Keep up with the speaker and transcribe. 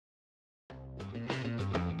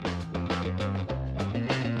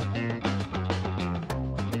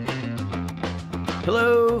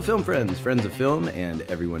Hello, film friends, friends of film, and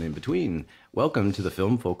everyone in between. Welcome to the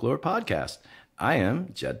Film Folklore Podcast. I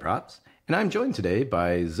am Jed Props, and I'm joined today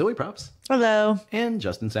by Zoe Props. Hello. And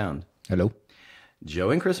Justin Sound. Hello.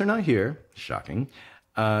 Joe and Chris are not here. Shocking.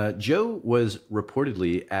 Joe was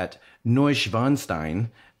reportedly at Neuschwanstein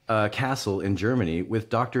Castle in Germany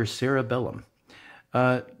with Dr. Sarah Bellum.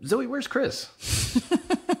 Zoe, where's Chris?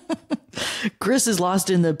 Chris is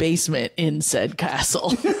lost in the basement in said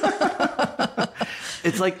castle.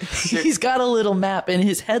 It's like he's got a little map and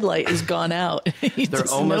his headlight has gone out. He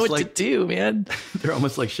doesn't know what to do, man. They're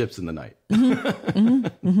almost like ships in the night.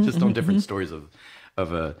 Just on different stories of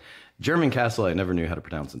a German castle I never knew how to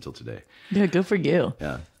pronounce until today. Yeah, good for you.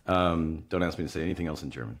 Yeah. Don't ask me to say anything else in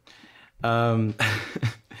German.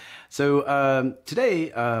 So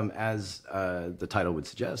today, as the title would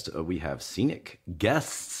suggest, we have scenic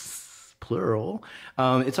guests, plural.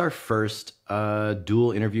 It's our first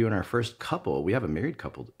dual interview and our first couple. We have a married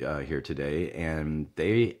couple here today, and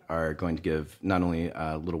they are going to give not only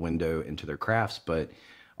a little window into their crafts, but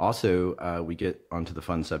also we get onto the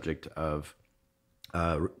fun subject of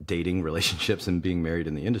dating, relationships, and being married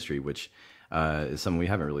in the industry, which is something we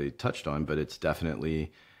haven't really touched on, but it's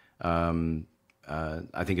definitely, I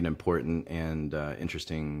think, an important and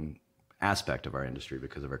interesting aspect of our industry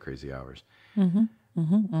because of our crazy hours. I'm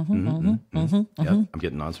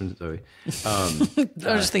getting nonsense, Zoe. I was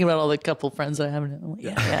just thinking about all the couple friends I have.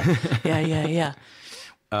 Yeah.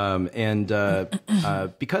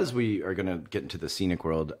 Because we are going to get into the scenic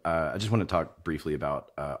world, I just want to talk briefly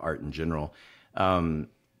about art in general.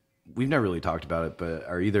 We've never really talked about it, but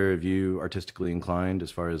are either of you artistically inclined as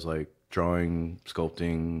far as like drawing,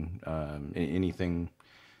 sculpting, anything?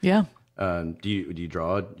 Yeah. Do you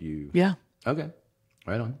draw? Yeah. Okay.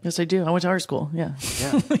 Right on. Yes, I do. I went to art school. Yeah.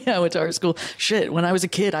 Yeah. Yeah, I went to art school. Shit. When I was a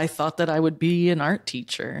kid, I thought that I would be an art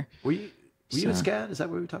teacher. Were you a SCAD? Is that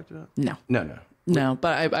what we talked about? No. No,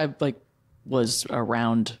 but I like was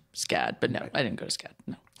around SCAD, but no, I didn't go to SCAD.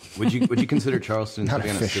 No. Would you consider Charleston Not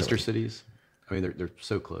Savannah officially. sister cities? I mean, they're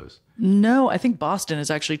so close. No, I think Boston is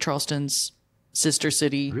actually Charleston's sister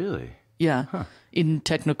city. Really? Yeah. Huh. In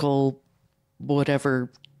technical, whatever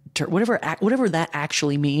that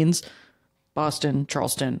actually means, Boston,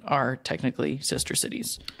 Charleston are technically sister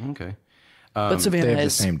cities. Okay. But Savannah They have the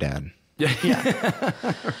is same dad. yeah.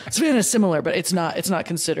 Savannah is similar, but it's not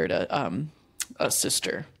considered a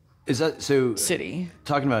sister Is that so? city.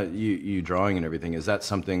 Talking about you drawing and everything, is that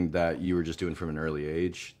something that you were just doing from an early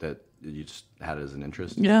age that you just had as an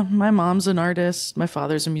interest? Yeah, my mom's an artist. My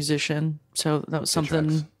father's a musician. So that was something.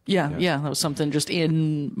 tracks. Yeah, that was something just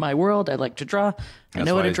in my world. I like to draw. I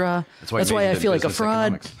know how to draw. That's why I feel like a business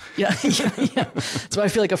fraud. economics. Yeah. That's why I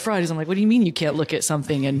feel like a fraud. Because I'm like, what do you mean you can't look at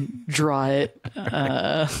something and draw it?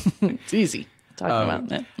 It's easy. Talking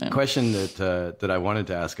about it. Yeah. Question that I wanted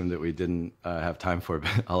to ask him that we didn't have time for,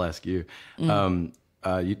 but I'll ask you. Do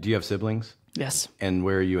you have siblings? Yes, And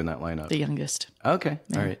where are you in that lineup? the youngest. Okay,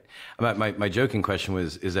 all right. My joking question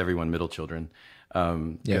was, is everyone middle children?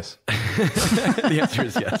 Yes. The answer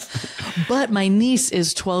is yes. But my niece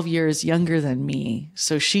is 12 years younger than me,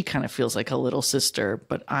 so she kind of feels like a little sister,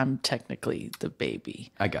 but I'm technically the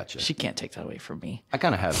baby. I gotcha. She can't take that away from me. I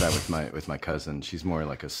kind of have that with my cousin. She's more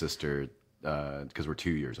like a sister because we're 2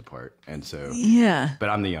 years apart, and so Yeah. But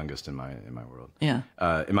I'm the youngest in my world. Yeah.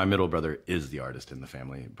 And my middle brother is the artist in the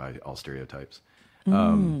family by all stereotypes.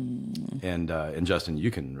 And Justin,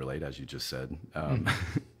 you can relate, as you just said.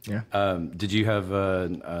 Yeah. Did you have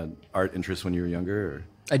art interest when you were younger? Or?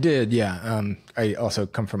 I did, yeah. I also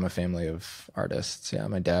come from a family of artists. Yeah,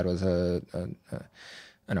 my dad was an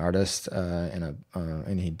artist,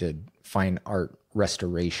 and he did fine art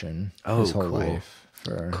restoration his whole cool. life.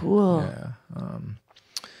 Cool. Yeah,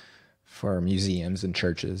 for museums and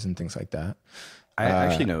churches and things like that. I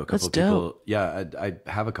actually know a couple of That's people. dope. Yeah, I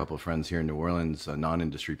have a couple of friends here in New Orleans,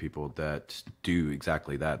 non-industry people that do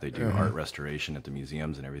exactly that. They do art restoration at the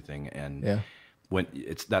museums and everything. And when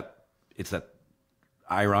it's that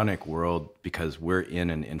ironic world, because we're in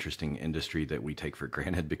an interesting industry that we take for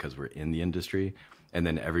granted because we're in the industry. And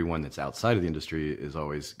then everyone that's outside of the industry is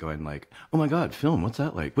always going like, "Oh my God, film! What's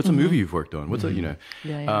that like? What's a movie you've worked on? What's that? You know?"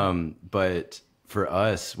 Yeah. But for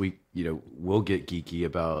us, we'll get geeky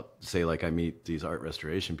about, say, like I meet these art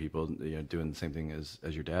restoration people, doing the same thing as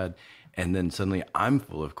your dad, and then suddenly I'm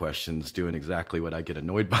full of questions, doing exactly what I get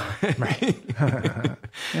annoyed by.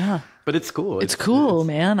 Yeah. But it's cool. It's cool,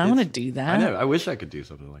 man. I want to do that. I know. I wish I could do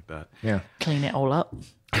something like that. Yeah. Clean it all up.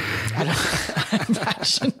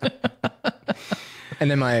 And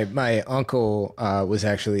then my uncle was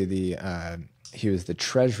actually the he was the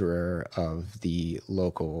treasurer of the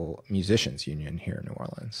local musicians union here in New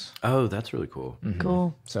Orleans. Oh, that's really cool.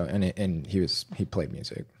 Cool. So and he played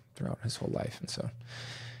music throughout his whole life, and so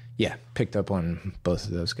yeah, picked up on both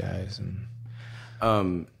of those guys.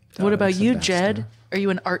 And What about you, Jed? stuff. Are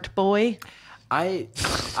you an art boy? I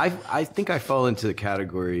think I fall into the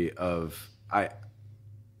category of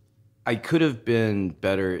I could have been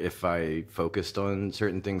better if I focused on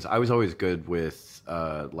certain things. I was always good with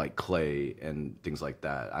like clay and things like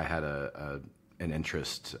that. I had an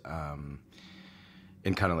interest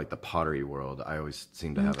in kind of like the pottery world. I always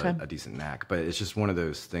seemed to have a decent knack, but it's just one of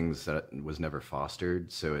those things that was never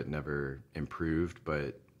fostered, so it never improved.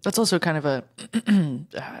 But That's also kind of a,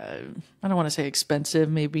 I don't want to say expensive,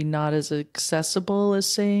 maybe not as accessible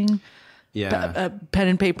as saying pen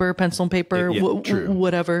and paper, pencil and paper, true.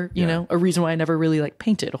 whatever, you know, a reason why I never really like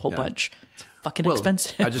painted a whole bunch. It's fucking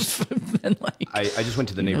expensive. I just I just went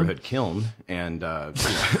to the neighborhood kiln and that's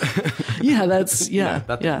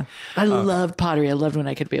I loved pottery. I loved when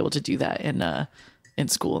I could be able to do that in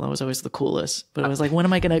school. That was always the coolest. But I was like, when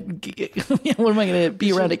am I gonna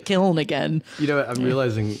be around a kiln again? You know, I'm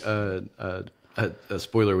realizing a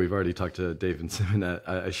spoiler. We've already talked to Dave and Simonette.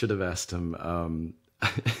 I should have asked him.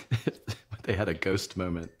 They had a ghost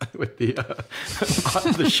moment with the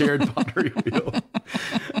shared pottery wheel.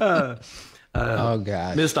 Oh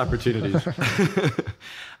God, missed opportunities.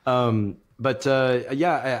 But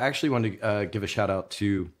I actually wanted to give a shout out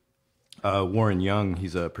to Warren Young.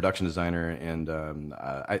 He's a production designer, and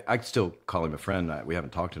I still call him a friend. We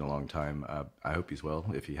haven't talked in a long time. I hope he's well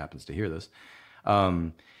if he happens to hear this.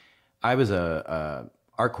 I was a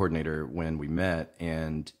art coordinator when we met,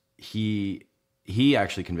 and he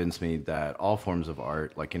actually convinced me that all forms of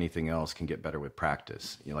art, like anything else, can get better with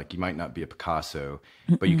practice. You know, like you might not be a Picasso,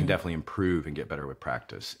 but you can definitely improve and get better with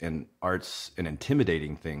practice. And art's an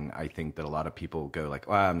intimidating thing. I think that a lot of people go like,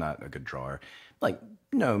 well, I'm not a good drawer. Like,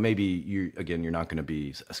 no, maybe you're not going to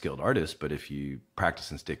be a skilled artist, but if you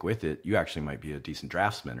practice and stick with it, you actually might be a decent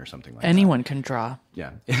draftsman or something like that. Anyone can draw.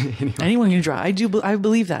 Yeah. Anyone can draw. I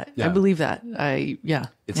believe that. Yeah. I believe that.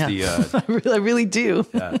 It's I really do.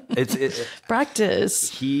 Yeah. It's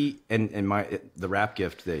practice. The rap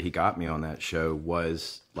gift that he got me on that show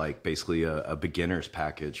was like basically a beginner's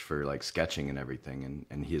package for like sketching and everything.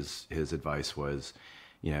 And his advice was,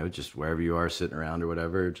 you know, just wherever you are sitting around or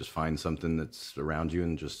whatever, just find something that's around you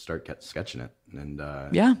and just start sketching it. And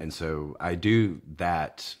and so I do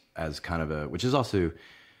that as kind of which is also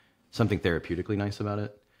something therapeutically nice about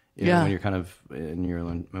it. You know, when you're kind of in your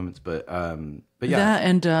own moments. But yeah. That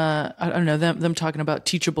and I don't know, them talking about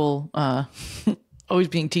teachable, always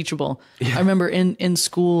being teachable. Yeah. I remember in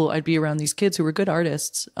school, I'd be around these kids who were good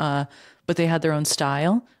artists, but they had their own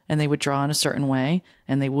style and they would draw in a certain way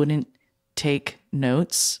and they wouldn't take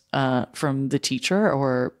notes from the teacher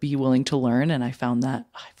or be willing to learn. And I found that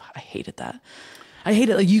I hated that. I hate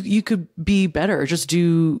it. Like you could be better. Just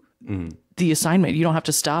do the assignment. You don't have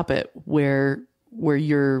to stop it where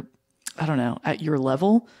you're, I don't know, at your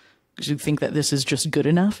level. Because you think that this is just good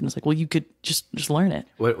enough, and it's like, well, you could just learn it.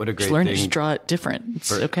 What a great just learn thing. It. Just draw it different.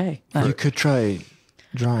 It's okay. You could try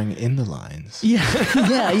drawing in the lines. Yeah.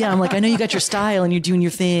 I'm like, I know you got your style and you're doing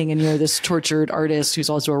your thing and you're this tortured artist who's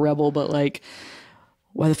also a rebel, but like,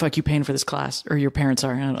 why the fuck are you paying for this class? Or your parents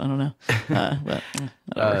are, I don't know.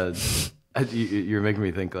 You're making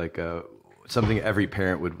me think like something every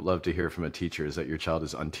parent would love to hear from a teacher is that your child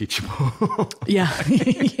is unteachable. Yeah.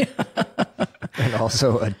 And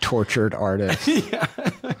also a tortured artist. Yeah.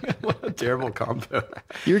 What a terrible combo.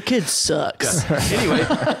 Your kid sucks.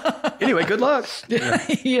 Yeah. Anyway, good luck.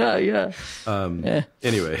 Yeah.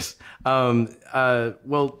 Anyways,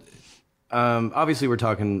 obviously we're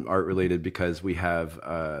talking art related because we have,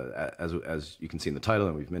 as you can see in the title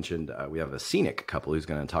and we've mentioned, we have a scenic couple who's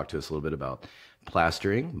going to talk to us a little bit about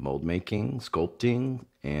plastering, mold making, sculpting,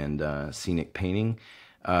 and scenic painting.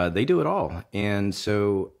 They do it all. And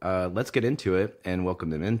so let's get into it and welcome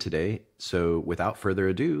them in today. So without further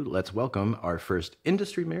ado, let's welcome our first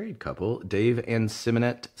industry married couple, Dave and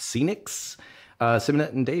Simonette Scenics.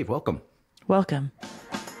 Simonette and Dave, welcome. Welcome.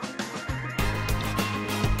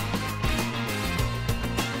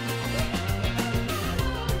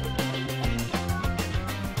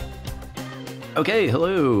 Okay,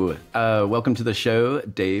 hello. Welcome to the show,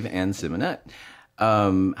 Dave and Simonette.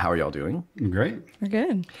 How are y'all doing? Great. We're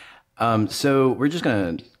good. So we're just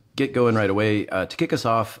going to get going right away. To kick us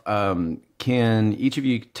off, can each of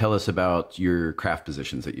you tell us about your craft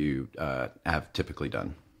positions that you have typically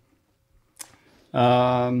done?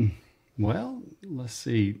 Well, let's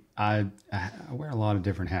see. I wear a lot of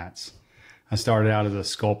different hats. I started out as a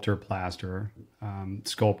sculptor, plasterer.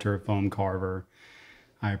 sculptor, foam carver.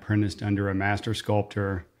 I apprenticed under a master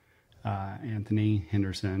sculptor, Anthony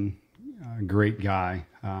Henderson, a great guy.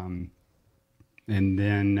 And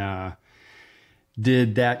then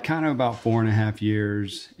did that kind of about 4.5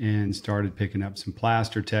 years and started picking up some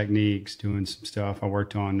plaster techniques, doing some stuff. I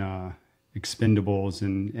worked on expendables,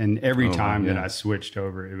 and every time that I switched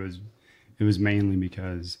over, it was mainly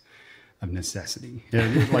because of necessity.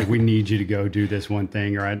 It's like, we need you to go do this one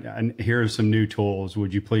thing, or here are some new tools.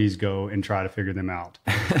 Would you please go and try to figure them out?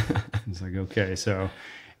 It's like, okay. So,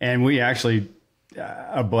 and we actually,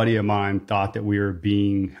 a buddy of mine thought that we were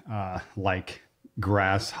being like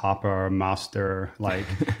grasshopper master, like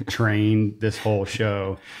trained this whole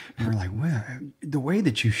show. And we're like, well, the way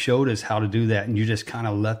that you showed us how to do that, and you just kind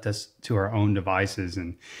of left us to our own devices,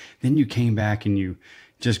 and then you came back and you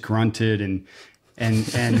just grunted and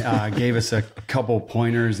gave us a couple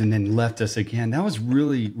pointers and then left us again. That was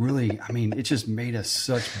really, really, I mean, it just made us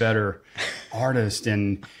such better artists.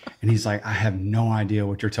 And he's like, I have no idea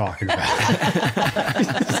what you're talking about.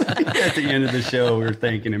 At the end of the show, we were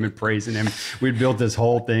thanking him and praising him. We'd built this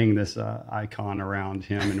whole thing, this icon around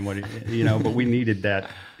him and what, but we needed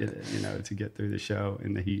that, to get through the show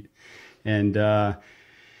in the heat. And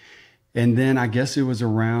then I guess it was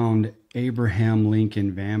around Abraham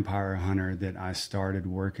Lincoln Vampire Hunter that I started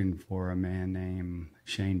working for a man named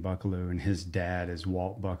Shane Buckaloo, and his dad is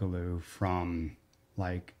Walt Buckaloo from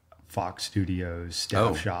like Fox Studios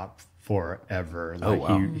staff shop forever.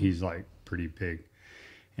 Like he's like pretty big.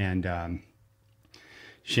 And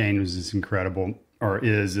Shane was is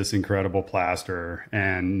this incredible plasterer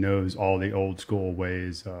and knows all the old school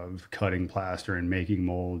ways of cutting plaster and making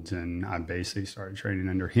molds. And I basically started training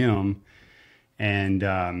under him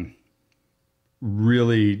and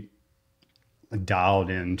really dialed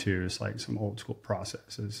into just like some old school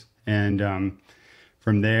processes. And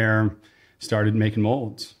from there, started making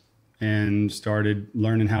molds and started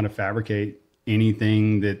learning how to fabricate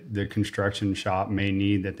anything that the construction shop may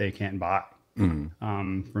need that they can't buy.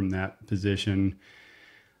 From that position,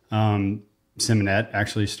 Simonette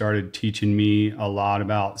actually started teaching me a lot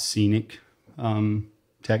about scenic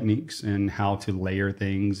techniques and how to layer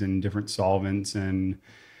things and different solvents. And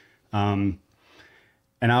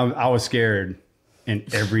I was scared in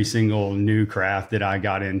every single new craft that I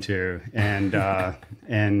got into,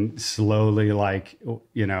 and slowly, like,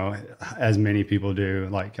 as many people do,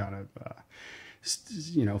 like kind of,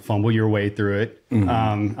 fumble your way through it.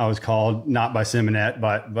 I was called, not by Simonette,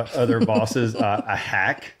 but other bosses, a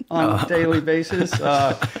hack on a daily basis.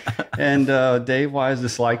 Dave, why is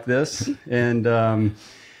this like this? And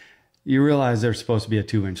you realize there's supposed to be a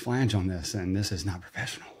 2-inch flange on this, and this is not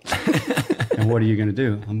professional. And what are you going to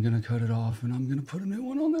do? I'm going to cut it off, and I'm going to put a new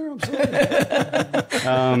one on there.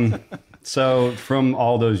 I'm sorry. So from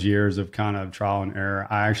all those years of kind of trial and error,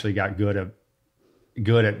 I actually got good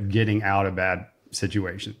at getting out of bad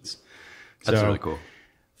situations. That's really cool.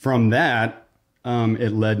 From that,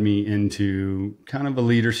 it led me into kind of a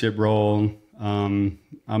leadership role.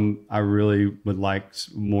 I really would like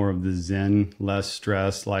more of the Zen, less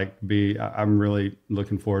stress. I'm really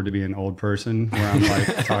looking forward to being an old person where I'm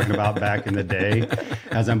like talking about back in the day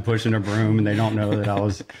as I'm pushing a broom and they don't know that I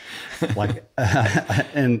was like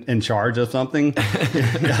in charge of something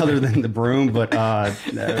other than the broom. But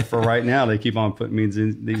for right now, they keep on putting me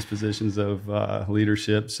in these positions of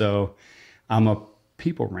leadership. So I'm a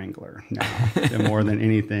people wrangler now, more than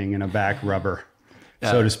anything, and a back rubber.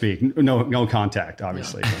 So to speak. No contact,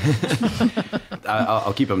 obviously.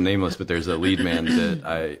 I'll keep him nameless, but there's a lead man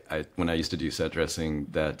that I when I used to do set dressing,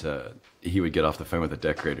 that he would get off the phone with a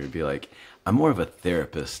decorator and be like, I'm more of a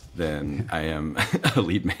therapist than I am a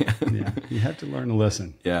lead man. Yeah, you have to learn to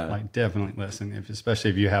listen. Yeah. Like, definitely listen, especially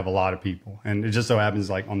if you have a lot of people. And it just so happens,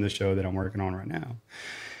 like on this show that I'm working on right now,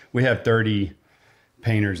 we have 30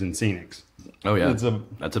 painters and scenics. Oh, yeah.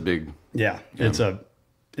 That's a big... Yeah.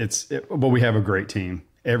 But we have a great team.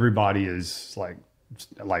 Everybody is like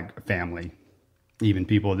a family. Even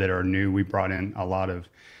people that are new, we brought in a lot of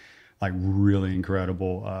like really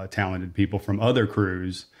incredible, talented people from other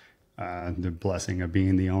crews. The blessing of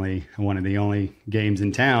being one of the only games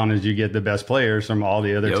in town is you get the best players from all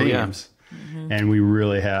the other teams. Yeah. Mm-hmm. And we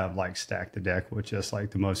really have like stacked the deck with just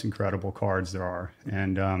like the most incredible cards there are.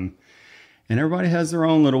 And everybody has their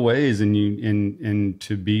own little ways, and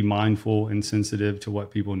to be mindful and sensitive to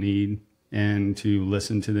what people need, and to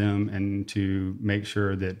listen to them, and to make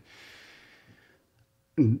sure that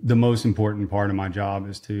the most important part of my job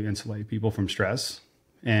is to insulate people from stress,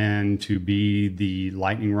 and to be the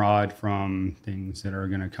lightning rod from things that are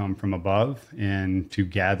going to come from above, and to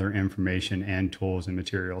gather information and tools and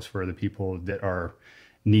materials for the people that are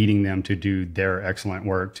needing them to do their excellent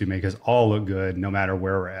work to make us all look good no matter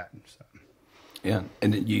where we're at. So. Yeah.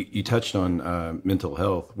 And you touched on mental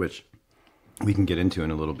health, which we can get into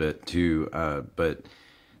in a little bit too. But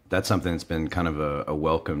that's something that's been kind of a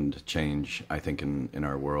welcomed change, I think, in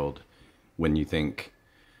our world. When you think,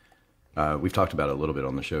 we've talked about it a little bit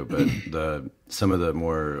on the show, but some of the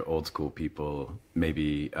more old school people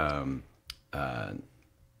maybe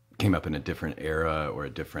came up in a different era or a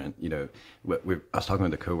different, I was talking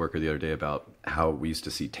with a coworker the other day about how we used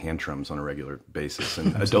to see tantrums on a regular basis,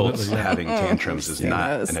 and adults having tantrums is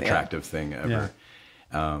not an attractive thing ever. Yeah.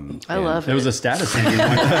 I love it. It was a status symbol.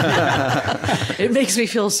 It makes me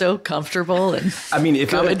feel so comfortable. And I mean,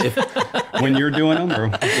 if When you're doing them, or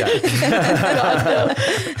God, no.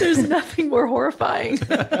 There's nothing more horrifying.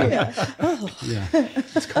 yeah,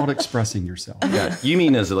 it's called expressing yourself. yeah, you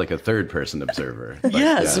mean as like a third person observer? Like,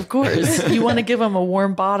 Yes, yeah. of course. You want to give them a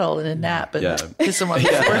warm bottle and a nap and Yeah. kiss them on the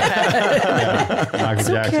forehead. Michael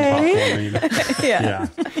Jackson okay. popcorn. Yeah.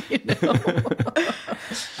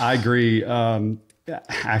 I agree.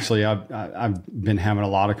 Actually, I've been having a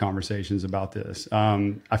lot of conversations about this.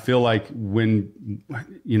 I feel like when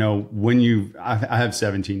I have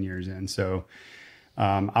 17 years in, so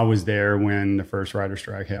I was there when the first writer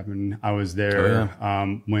strike happened. I was there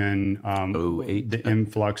when the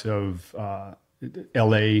influx of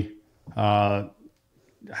LA. I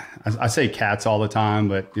say cats all the time,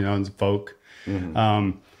 but it's folk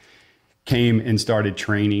came and started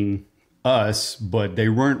training us, but they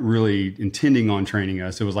weren't really intending on training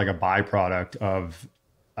us. It was like a byproduct of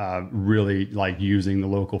really like using the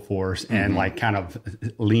local force and like kind of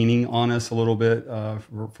leaning on us a little bit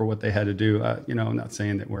for what they had to do. I'm not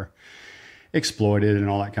saying that we're exploited and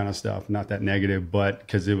all that kind of stuff, not that negative, but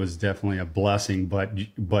because it was definitely a blessing,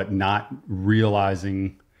 but not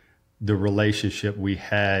realizing the relationship we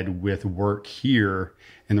had with work here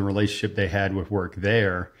and the relationship they had with work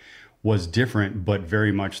there was different, but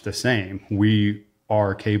very much the same. We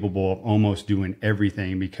are capable of almost doing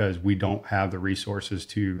everything because we don't have the resources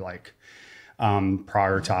to like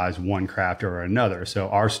prioritize one craft or another. So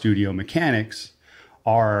our studio mechanics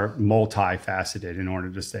are multifaceted in order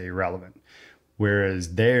to stay relevant,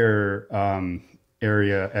 whereas their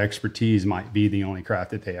area expertise might be the only craft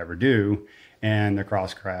that they ever do, and the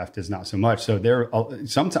cross craft is not so much. So they're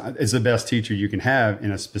sometimes it's the best teacher you can have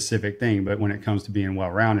in a specific thing, but when it comes to being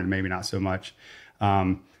well-rounded, maybe not so much.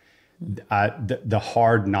 The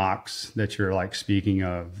hard knocks that you're like speaking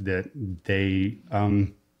of, that they,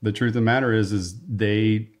 the truth of the matter is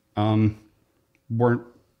they weren't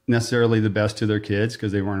necessarily the best to their kids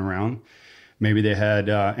because they weren't around. Maybe they had,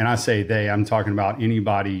 and I say they, I'm talking about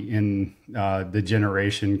anybody in the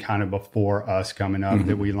generation kind of before us coming up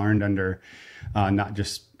that we learned under, not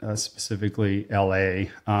just specifically LA,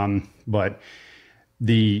 but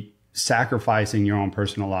the sacrificing your own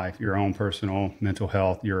personal life, your own personal mental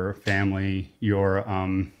health, your family, your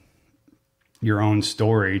own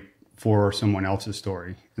story for someone else's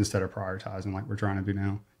story instead of prioritizing like we're trying to do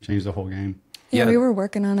now. Change the whole game. Yeah, we were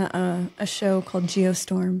working on a show called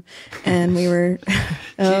Geostorm, and we were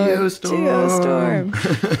Geostorm.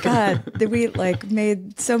 God, we like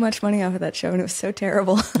made so much money off of that show, and it was so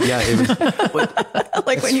terrible. Yeah, it was.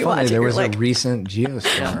 Like when you watch it, there you're was like, a recent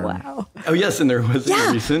Geostorm. wow. Oh yes, and there was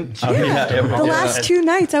a recent. The last 2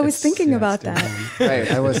 nights, I was thinking about that. Right,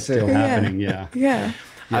 I was too. Happening, yeah. Yeah.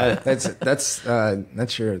 That's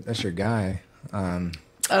your guy.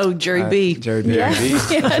 Oh, Jerry B. Jerry B. Yeah.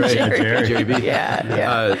 Jerry B.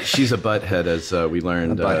 Yeah. She's a butthead, as we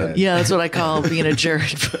learned. butthead. Yeah, that's what I call being a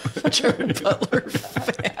Jared Butler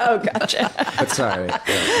fan. Oh, gotcha. That's sorry.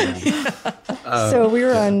 So we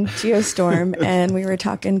were on Geostorm, and we were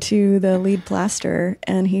talking to the lead plasterer,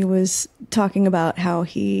 and he was talking about how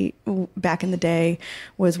he, back in the day,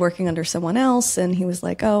 was working under someone else, and he was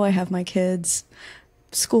like, oh, I have my kids'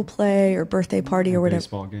 school play or birthday party or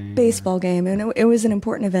whatever. Baseball game. And it was an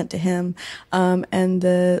important event to him. And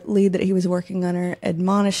the lead that he was working under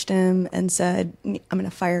admonished him and said, I'm going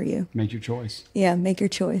to fire you. Make your choice. Yeah, make your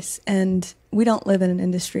choice. And we don't live in an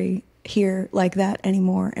industry here like that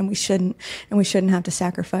anymore, and we shouldn't have to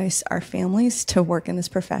sacrifice our families to work in this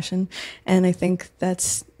profession. And I think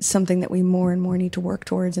that's something that we more and more need to work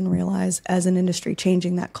towards and realize as an industry,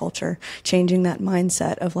 changing that culture, changing that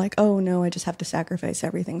mindset of like, oh no, I just have to sacrifice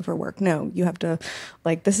everything for work. No, you have to,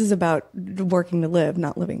 like, this is about working to live,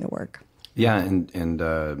 not living to work. Yeah,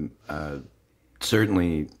 and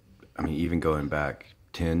certainly, I mean, even going back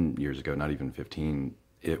 10 years ago, not even 15,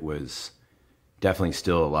 it was definitely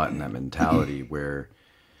still a lot in that mentality where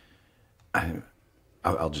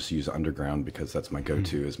I'll just use Underground because that's my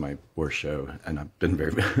go-to as my worst show, and I've been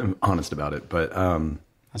very honest about it. But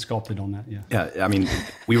I sculpted on that. Yeah. Yeah. I mean,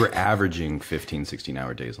 we were averaging 15,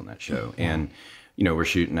 16-hour days on that show. And, we're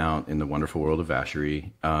shooting out in the wonderful world of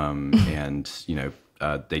Vacherie. And,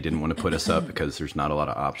 they didn't want to put us up because there's not a lot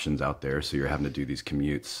of options out there. So you're having to do these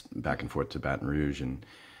commutes back and forth to Baton Rouge and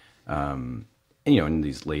in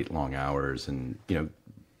these late, long hours. And,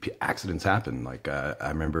 accidents happen. Like, I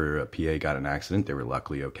remember a PA got an accident. They were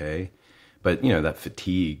luckily okay. But, that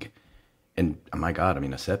fatigue. And, oh my God, I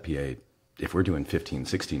mean, a set PA, if we're doing 15,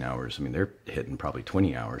 16 hours, I mean, they're hitting probably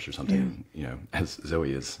 20 hours or something, as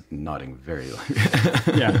Zoe is nodding very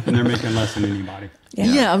Yeah, and they're making less than anybody.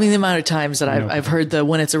 Yeah, I mean, the amount of times that I've heard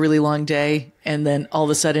when it's a really long day and then all of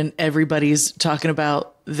a sudden everybody's talking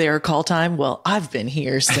about their call time. Well, I've been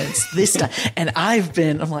here since this time and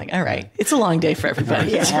I'm like, all right, it's a long day for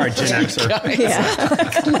everybody. All right, Gen Xer.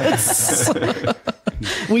 Yeah.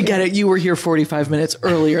 We get it. You were here 45 minutes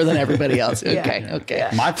earlier than everybody else. Okay. Yeah. Okay.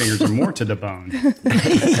 My fingers are more to the bone.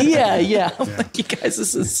 Yeah. I'm like, you guys,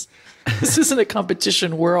 this isn't a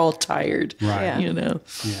competition. We're all tired. Right. Yeah.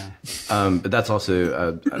 Yeah. but that's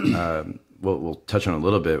also, we'll touch on a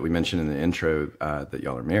little bit. We mentioned in the intro that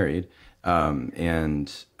y'all are married.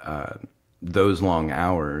 And those long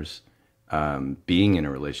hours, being in a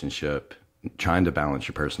relationship, trying to balance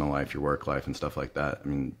your personal life, your work life, and stuff like that. I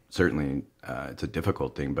mean, certainly it's a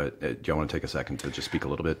difficult thing, but do you want to take a second to just speak a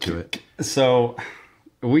little bit to it? So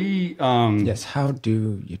we... Yes, how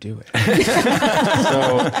do you do it?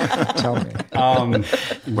 So Tell me.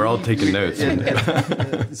 We're all taking notes.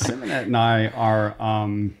 Simonette and I are,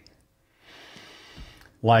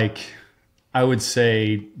 I would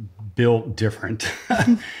say, built different,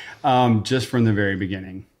 just from the very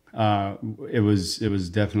beginning. It was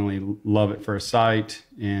definitely love at first sight,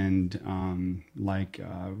 and I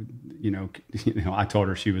told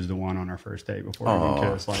her she was the one on our first date before we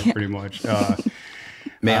even kissed, pretty much.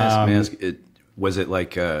 May I ask, was it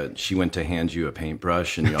like she went to hand you a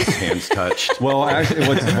paintbrush and y'all's hands touched? Well, actually,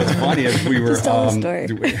 what's funny is we were... Just tell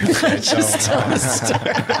the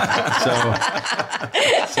story.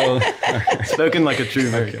 So Spoken like a true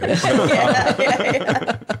American.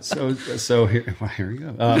 So here we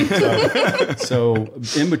go. So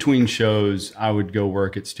in between shows, I would go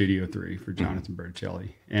work at Studio 3 for Jonathan Berticelli.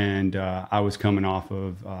 And I was coming off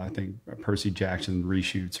of, I think, Percy Jackson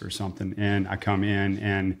reshoots or something. And I come in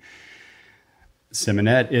and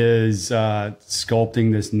Simonette is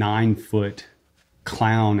sculpting this 9-foot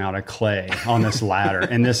clown out of clay on this ladder.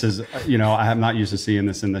 And this is, I'm not used to seeing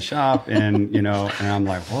this in the shop. And, and I'm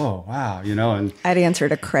like, whoa, wow, and I'd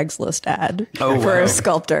answered a Craigslist ad for a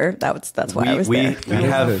sculptor. That's why I was there.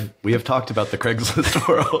 We have talked about the Craigslist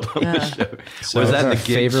world on the show. So was that's that our the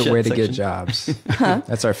favorite way to section? get jobs.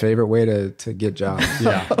 That's our favorite way to get jobs.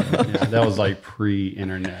 yeah, that was like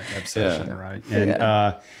pre-internet obsession, right?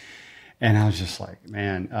 And I was just like,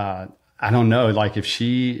 man, I don't know, like if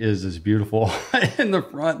she is as beautiful in the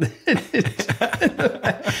front,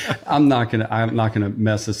 I'm not gonna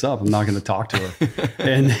mess this up. I'm not gonna talk to her.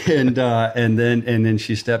 And then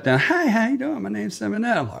she stepped down. Hi, how you doing? My name's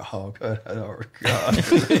Simonette. I'm like, oh good, oh god.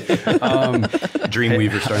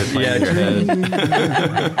 Dreamweaver started playing in your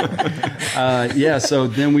head. So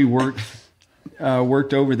then we worked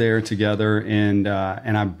over there together, and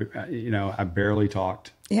I barely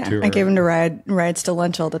talked. Yeah, to her. I gave him to rides to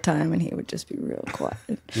lunch all the time, and he would just be real quiet.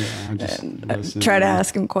 Yeah, I just and try to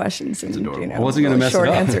ask him questions, and I wasn't going to mess short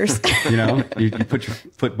it up. answers. You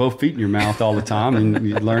put both feet in your mouth all the time, and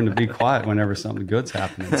you learn to be quiet whenever something good's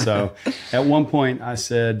happening. So, at one point, I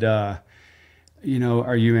said, "Are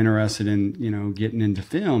you interested in getting into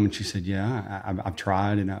film?" And she said, "Yeah, I've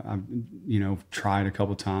tried, and I've tried a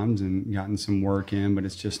couple times and gotten some work in, but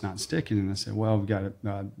it's just not sticking." And I said, "Well, we've got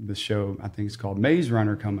the show, I think it's called Maze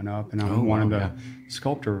Runner, coming up, and I'm one of the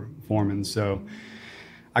sculptor foremen, so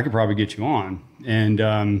I could probably get you on."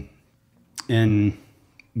 And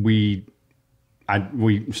we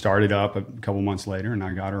started up a couple months later, and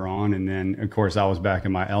I got her on, and then of course I was back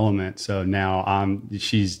in my element. So now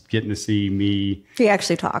she's getting to see me. He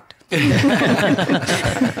actually talked.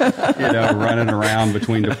 Running around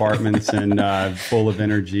between departments and full of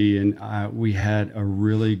energy, and we had a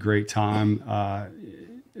really great time.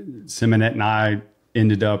 Simonette and I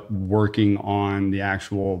ended up working on the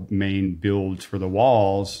actual main builds for the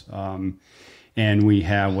walls, and we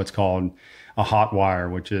have what's called a hot wire,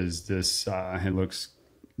 which is this, it looks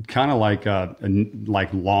kind of like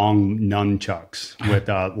like long nunchucks with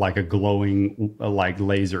like a glowing like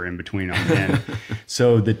laser in between them, and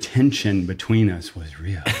so the tension between us was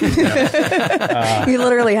real. You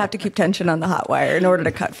literally have to keep tension on the hot wire in order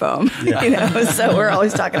to cut foam. So we're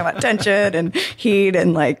always talking about tension and heat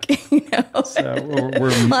and So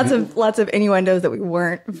we're lots of innuendos that we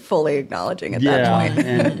weren't fully acknowledging at that point.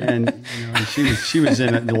 and she was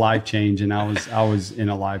in a life change, and I was in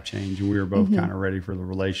a life change, and we were both kind of ready for the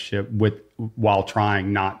relationship while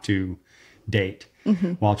trying not to date,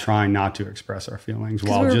 while trying not to express our feelings,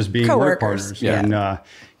 while just being work partners and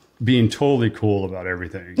being totally cool about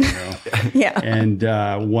everything. Yeah. And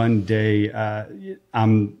one day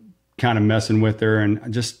I'm kind of messing with her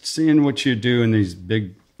and just seeing what you do in these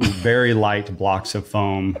big, very light blocks of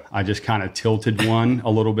foam. I just kind of tilted one a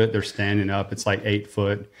little bit. They're standing up. It's like 8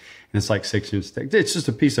 foot and it's like 6 inches thick. It's just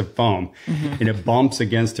a piece of foam and it bumps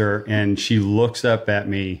against her. And she looks up at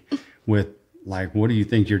me with like, what do you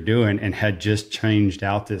think you're doing? And had just changed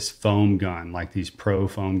out this foam gun, like these pro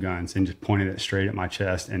foam guns, and just pointed it straight at my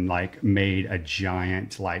chest and like made a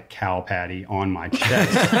giant like cow patty on my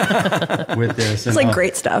chest with this. It's like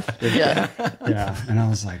great stuff. Yeah. Yeah. And I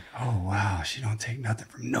was like, oh, wow, she don't take nothing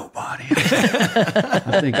from nobody.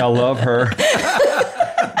 I think I love her.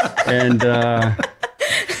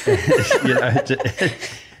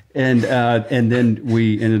 And, and then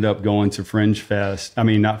we ended up going to Fringe Quarter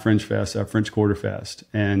Fest,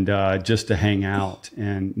 and just to hang out.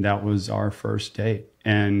 And that was our first date.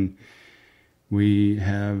 And we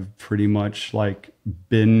have pretty much like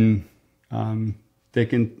been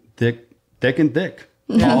thick and thick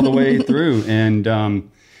all the way through.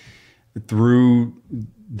 And through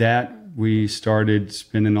that, we started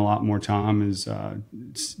spending a lot more time as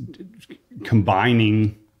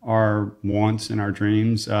combining our wants and our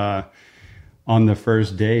dreams. On the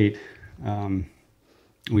first date,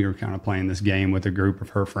 we were kind of playing this game with a group of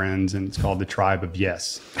her friends, and it's called the Tribe of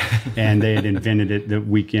Yes. And they had invented it the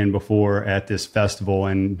weekend before at this festival,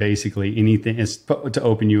 and basically anything is to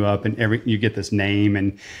open you up, and you get this name,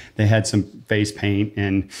 and they had some face paint,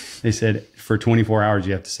 and they said for 24 hours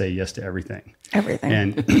you have to say yes to everything.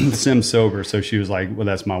 And Sim's sober, so she was like, well,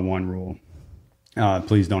 that's my one rule.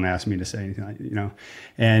 Please don't ask me to say anything,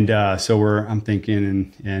 And so I'm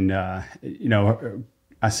thinking, and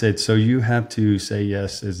I said, so you have to say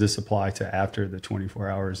yes. Does this apply to after the 24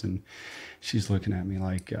 hours? And she's looking at me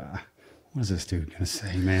like, what is this dude going to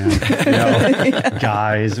say, man?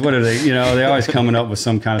 Guys, what are they? They always coming up with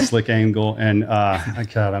some kind of slick angle. And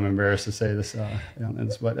God, I'm embarrassed to say this.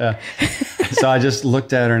 But so I just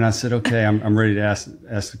looked at her and I said, okay, I'm ready to ask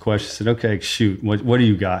the question. I said, okay, shoot, what do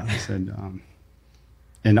you got? I said,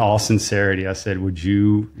 in all sincerity, I said, would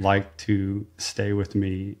you like to stay with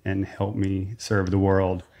me and help me serve the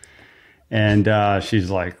world? And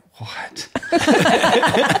she's like, what?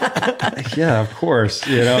 Yeah, of course.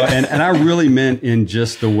 And I really meant in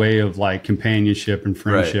just the way of like companionship and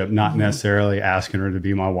friendship, not necessarily asking her to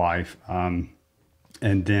be my wife. And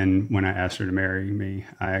then when I asked her to marry me,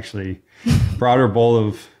 I actually brought her a bowl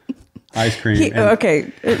of ice cream.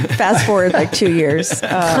 Fast forward like 2 years.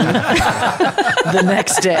 The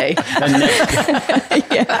next day.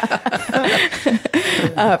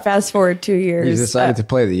 Fast forward 2 years. You decided to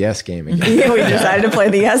play the yes game again. We decided to play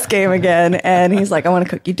the yes game again. And he's like, I want to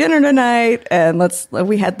cook you dinner tonight. And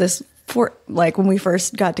we had this when we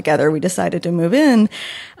first got together, we decided to move in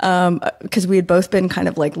because we had both been kind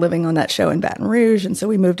of like living on that show in Baton Rouge. And so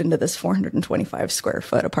we moved into this 425 square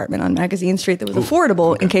foot apartment on Magazine Street that was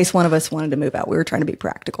affordable in case one of us wanted to move out. We were trying to be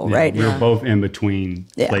practical, right? We were both in between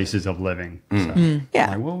places of living. So,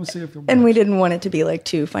 yeah. We'll see if and we didn't want it to be like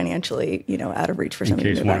too financially, out of reach for somebody.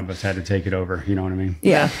 In case one of us had to take it over, you know what I mean?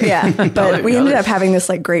 Yeah. But we ended up having this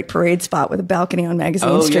like great parade spot with a balcony on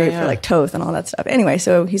Magazine Street for like Toth and all that stuff. Anyway,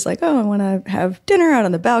 so he's like, I want to have dinner out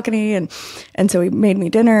on the balcony. And so he made me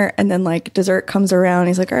dinner, and then like dessert comes around.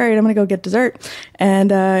 He's like, all right, I'm going to go get dessert.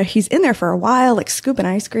 And he's in there for a while, like scooping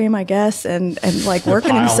ice cream, I guess, and like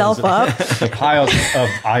working himself up. The piles of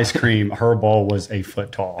ice cream, her bowl was 8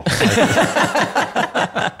 foot tall.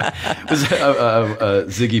 Was it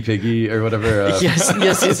Ziggy Piggy or whatever? Yes.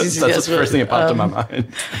 That's the first thing that popped in my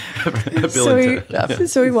mind.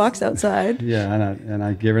 So he walks outside. Yeah, and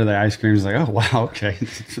I give her the ice cream. She's like, oh, wow, okay.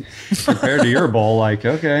 Compared to your bowl, like,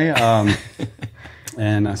 okay.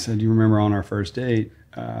 And I said, you remember on our first date,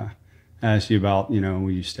 I asked you about,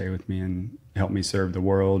 will you stay with me and help me serve the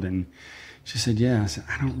world? And she said, yeah. I said,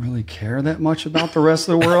 I don't really care that much about the rest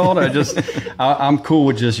of the world. I'm cool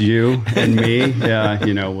with just you and me.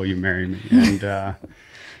 Yeah, will you marry me?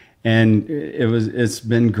 And it's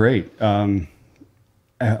been great.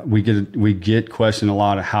 we get questioned a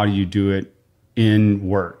lot of how do you do it in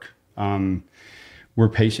work. We're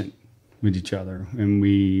patient with each other, and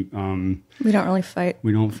we don't really fight.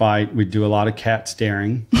 We don't fight. We do a lot of cat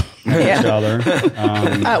staring at each other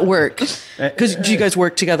at work. Because do you guys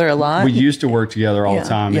work together a lot? We used to work together all the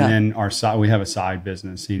time, Yeah. and then we have a side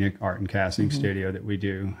business, Scenic Art and Casting Studio, that we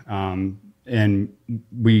do, and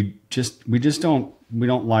we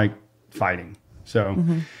don't like fighting.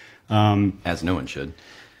 So, As no one should.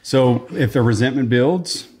 so if a resentment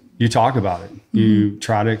builds, you talk about it. You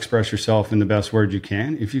try to express yourself in the best words you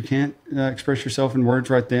can. If you can't express yourself in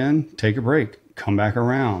words right then, take a break. Come back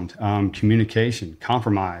around. Communication,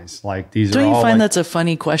 compromise. Like these Don't are you all find like, that's a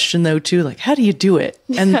funny question though too? Like, how do you do it?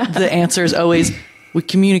 And the answer is always we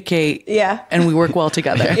communicate. Yeah. And we work well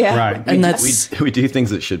together. Yeah. right. And that's We do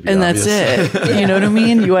things that should be and obvious. that's it. You know what I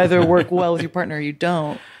mean? You either work well with your partner or you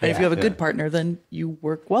don't. And if you have a good partner, then you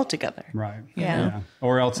work well together. Right. Yeah.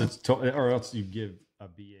 Or else or else you give a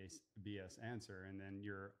BS answer, and then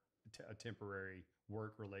you're a temporary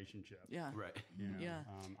work relationship. Yeah. Right. You know? Yeah.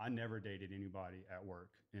 I never dated anybody at work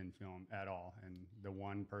in film at all, and the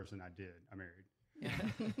one person I did, I married.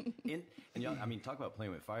 And y'all, I mean, talk about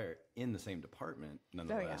playing with fire in the same department,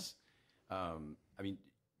 nonetheless. I mean,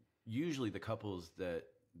 usually the couples that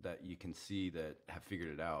you can see that have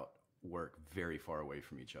figured it out work very far away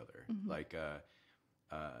from each other. Like,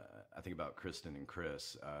 I think about Kristen and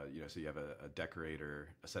Chris. So you have a decorator,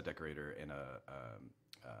 a set decorator, and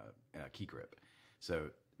a key grip. So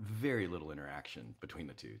very little interaction between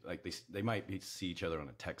the two. Like they might see each other on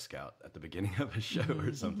a tech scout at the beginning of a show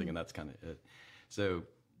or something, and that's kind of it. So,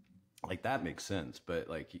 like that makes sense. But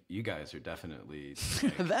like you guys are definitely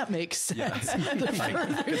That makes sense.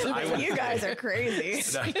 You guys are crazy.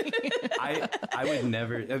 I would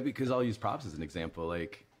never, because I'll use props as an example.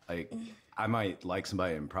 Like I might like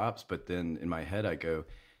somebody in props, but then in my head I go,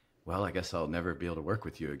 well, I guess I'll never be able to work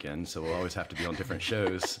with you again, so we'll always have to be on different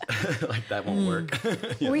shows. Like that won't work.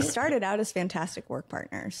 We started out as fantastic work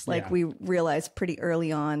partners. Like we realized pretty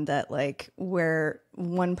early on that like where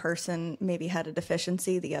one person maybe had a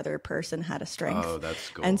deficiency, the other person had a strength. Oh, that's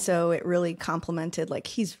cool. And so it really complemented. Like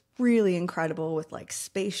he's really incredible with like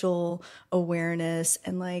spatial awareness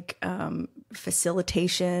and like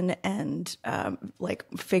facilitation and like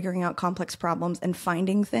figuring out complex problems and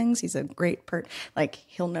finding things. He's a great like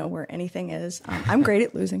he'll know where anything is. I'm great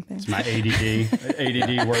at losing things. It's my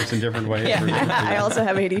ADD. ADD works in different ways. I also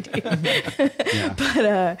have ADD. But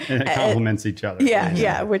and it complements each other.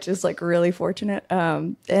 yeah, which is like really fortunate.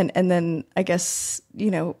 And then I guess,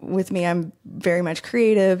 with me, I'm very much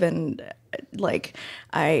creative, and like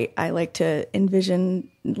I like to envision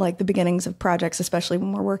like the beginnings of projects, especially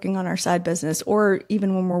when we're working on our side business, or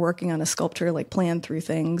even when we're working on a sculpture, like plan through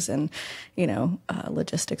things and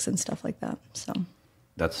logistics and stuff like that. So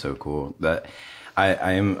that's so cool. That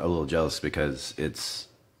I am a little jealous because it's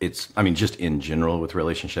I mean, just in general with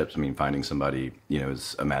relationships, I mean, finding somebody,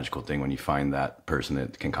 is a magical thing when you find that person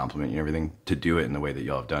that can complement you and everything. To do it in the way that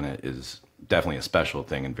y'all have done it is definitely a special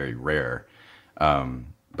thing and very rare.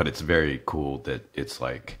 But it's very cool that it's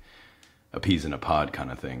like a peas in a pod kind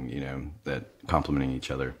of thing, that complementing each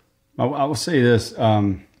other. I will say this.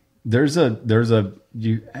 There's a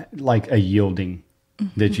yielding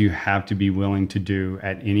that you have to be willing to do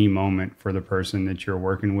at any moment for the person that you're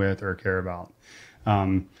working with or care about.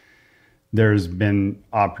 There's been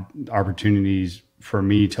opportunities for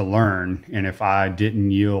me to learn, and if I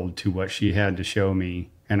didn't yield to what she had to show me,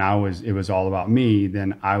 and it was all about me,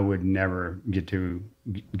 then I would never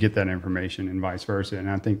get that information, and vice versa. And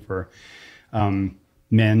I think for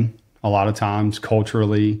men, a lot of times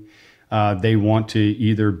culturally, they want to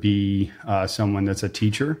either be someone that's a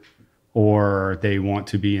teacher, or they want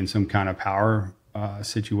to be in some kind of power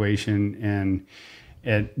situation, and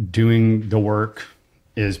at doing the work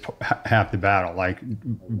is half the battle, like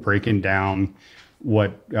breaking down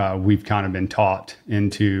what we've kind of been taught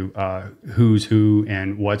into who's who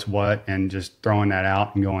and what's what, and just throwing that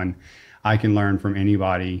out and going, I can learn from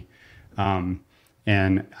anybody, and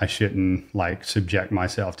I shouldn't like subject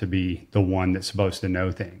myself to be the one that's supposed to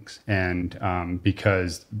know things, and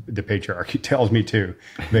because the patriarchy tells me to,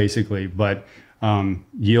 basically. But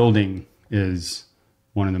yielding is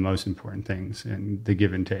one of the most important things, and the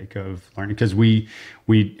give and take of learning, because we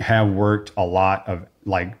have worked a lot of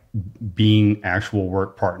like being actual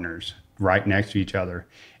work partners right next to each other,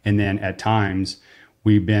 and then at times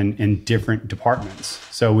we've been in different departments,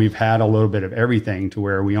 so we've had a little bit of everything, to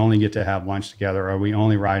where we only get to have lunch together, or we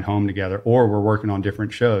only ride home together, or we're working on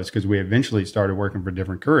different shows because we eventually started working for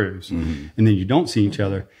different crews, and then you don't see each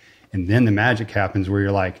other, And then the magic happens where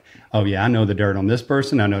you're like, oh yeah, I know the dirt on this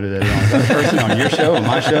person. I know the dirt on that person on your show, on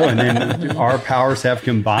my show. And then our powers have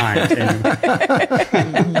combined. And,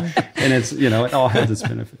 and it's, you know, it all has its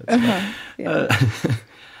benefits.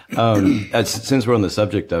 Since we're on the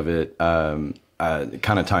subject of it, kind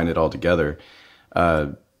of tying it all together,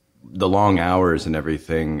 the long hours and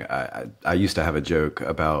everything, I used to have a joke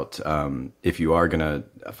about if you are going to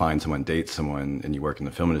find someone, date someone, and you work in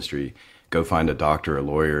the film industry, go find a doctor, a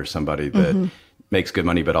lawyer, somebody that makes good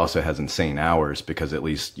money but also has insane hours, because at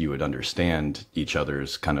least you would understand each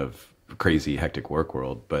other's kind of crazy, hectic work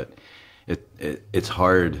world. But it's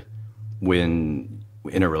hard when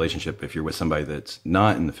in a relationship, if you're with somebody that's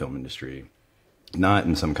not in the film industry, not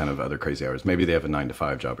in some kind of other crazy hours, maybe they have a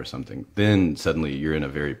 9-to-5 job or something, then suddenly you're in a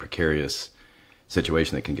very precarious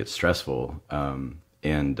situation that can get stressful. I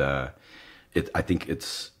think it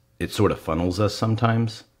sort of funnels us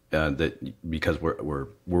sometimes, that because we're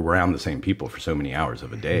around the same people for so many hours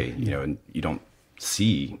of a day, you know, and you don't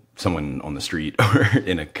see someone on the street or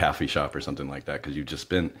in a coffee shop or something like that, because you've just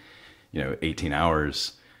spent, you know, 18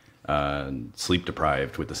 hours sleep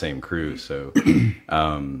deprived with the same crew. So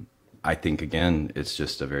I think, again, it's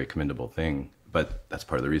just a very commendable thing, but that's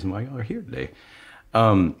part of the reason why y'all are here today.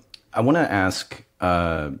 I want to ask,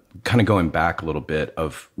 kind of going back a little bit,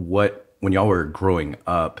 of when y'all were growing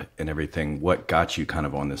up and everything, what got you kind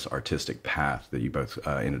of on this artistic path that you both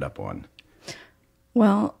ended up on?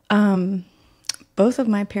 Well, both of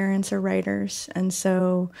my parents are writers, and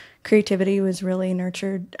so creativity was really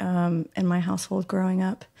nurtured in my household growing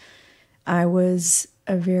up. I was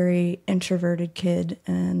a very introverted kid,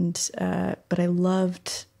 but I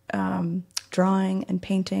loved drawing and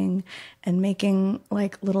painting and making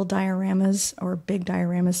like little dioramas, or big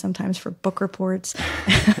dioramas sometimes, for book reports.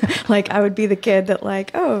 Like I would be the kid that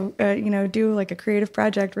like, do like a creative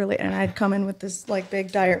project really, and I'd come in with this like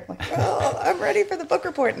big diorama, like, oh, I'm ready for the book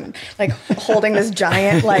report, and like holding this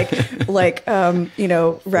giant replica,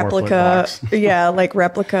 replica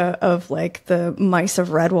of like the Mice of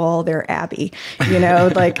Redwall, their Abbey,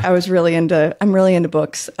 like I'm really into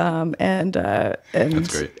books, and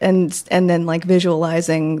That's great. and then like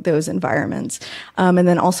visualizing those environments. And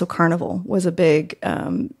then also Carnival was a big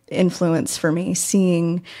influence for me.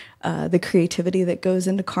 Seeing the creativity that goes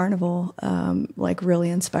into Carnival really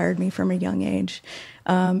inspired me from a young age.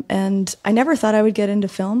 And I never thought I would get into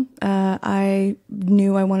film. I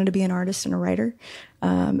knew I wanted to be an artist and a writer.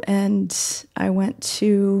 And I went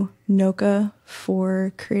to NOCA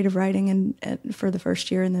for creative writing and for the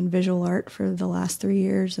first year, and then visual art for the last 3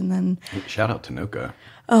 years. And then shout out to NOCA.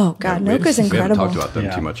 Oh God, NOCA's incredible. We haven't talked about them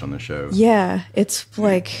too much on the show. Yeah, it's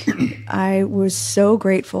like I was so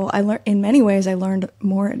grateful. In many ways I learned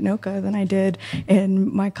more at NOCA than I did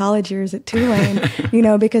in my college years at Tulane.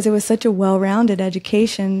 Because it was such a well-rounded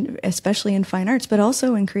education, especially in fine arts, but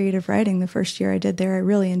also in creative writing. The first year I did there, I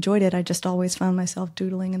really enjoyed it. I just always found myself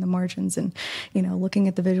doodling in the margins and looking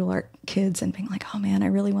at the visual art kids and being like, oh man, I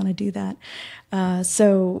really want to do that.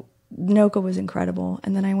 So NOCA was incredible.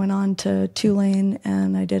 And then I went on to Tulane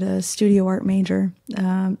and I did a studio art major.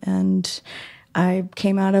 And I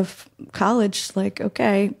came out of college like,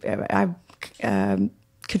 okay,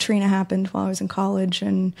 Katrina happened while I was in college,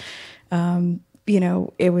 and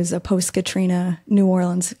it was a post-Katrina New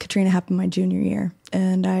Orleans. Katrina happened my junior year.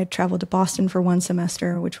 And I traveled to Boston for one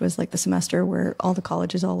semester, which was like the semester where all the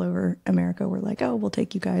colleges all over America were like, oh, we'll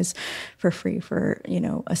take you guys for free for,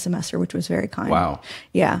 a semester, which was very kind. Wow.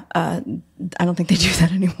 Yeah. I don't think they do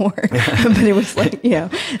that anymore, but it was like,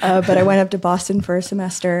 but I went up to Boston for a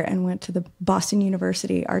semester and went to the Boston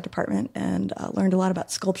University Art Department and learned a lot about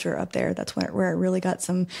sculpture up there. That's where I really got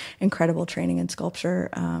some incredible training in sculpture.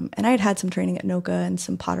 And I had some training at NOCA and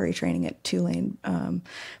some pottery training at Tulane.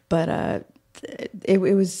 But it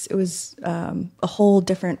was a whole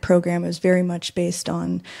different program. It was very much based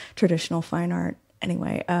on traditional fine art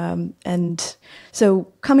anyway. And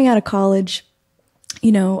so coming out of college,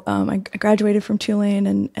 I graduated from Tulane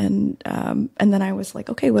and then I was like,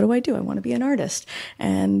 okay, what do? I want to be an artist.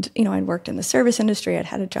 And, I'd worked in the service industry. I'd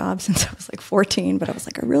had a job since I was like 14, but I was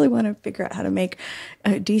like, I really want to figure out how to make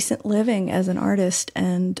a decent living as an artist.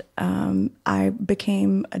 And, I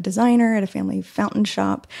became a designer at a family fountain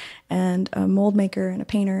shop and a mold maker and a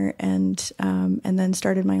painter and then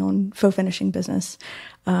started my own faux finishing business.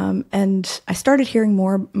 And I started hearing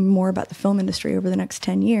more about the film industry over the next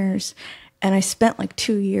 10 years. And I spent like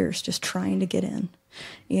 2 years just trying to get in.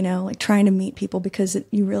 like trying to meet people because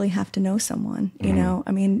you really have to know someone, you know.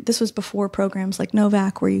 I mean, this was before programs like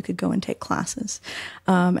Novak where you could go and take classes.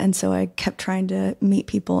 And so I kept trying to meet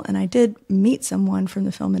people, and I did meet someone from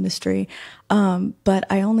the film industry. But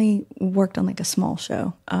I only worked on like a small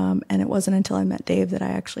show. And it wasn't until I met Dave that I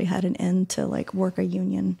actually had an in to like work a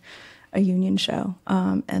union show.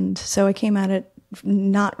 And so I came at it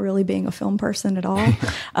not really being a film person at all.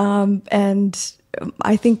 And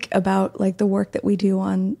I think about like the work that we do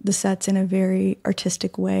on the sets in a very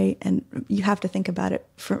artistic way, and you have to think about it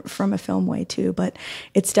from a film way too, but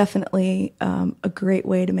it's definitely a great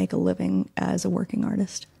way to make a living as a working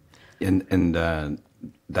artist. And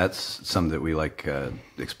that's something that we like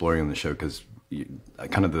exploring on the show, because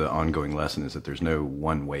kind of the ongoing lesson is that there's no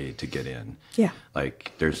one way to get in. Yeah.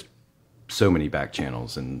 Like there's so many back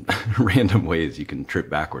channels and random ways you can trip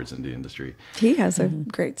backwards into the industry. He has a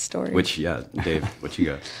great story. Which, yeah, Dave, what you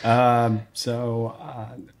got? I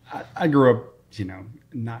grew up,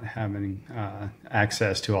 not having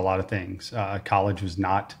access to a lot of things. College was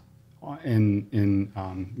not in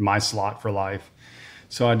my slot for life.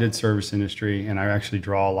 So I did service industry, and I actually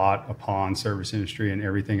draw a lot upon service industry and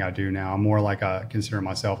everything I do now. I'm more like consider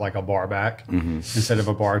myself like a bar back instead of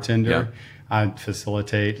a bartender. Yeah. I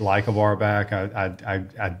facilitate like a bar back.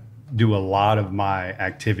 I do a lot of my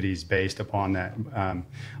activities based upon that.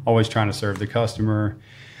 Always trying to serve the customer.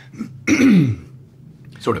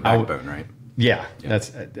 Sort of backbone, right? Yeah,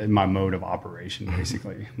 that's my mode of operation,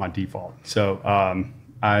 basically, my default. So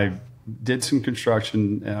I did some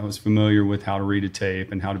construction, and I was familiar with how to read a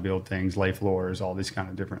tape and how to build things, lay floors, all these kind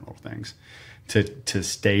of different little things to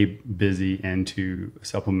stay busy and to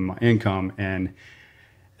supplement my income. And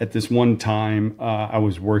at this one time, I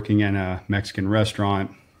was working in a Mexican restaurant.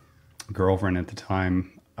 Girlfriend at the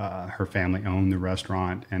time, her family owned the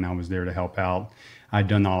restaurant, and I was there to help out. I'd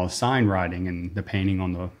done all the sign writing and the painting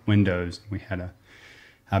on the windows. We had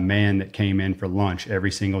a man that came in for lunch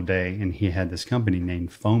every single day, and he had this company named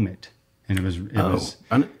Foamit, and it was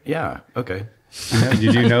yeah, okay.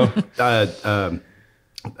 Did you know?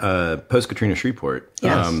 Post Katrina Shreveport.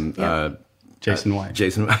 Yes. Jason White.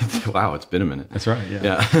 Jason, wow, it's been a minute. That's right.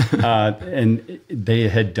 Yeah. And they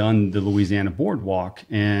had done the Louisiana Boardwalk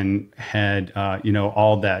and had,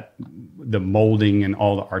 all that, the molding and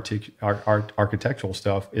all the architectural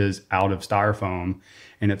stuff is out of styrofoam,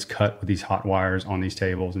 and it's cut with these hot wires on these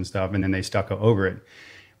tables and stuff. And then they stucco over it.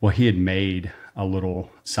 Well, he had made a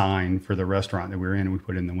little sign for the restaurant that we were in, and we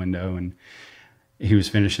put it in the window, and he was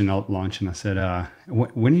finishing up lunch, and I said,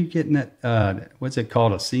 when are you getting that, what's it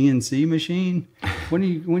called, a CNC machine? When are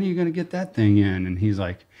you going to get that thing in? And he's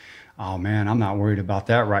like, oh, man, I'm not worried about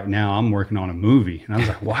that right now. I'm working on a movie. And I was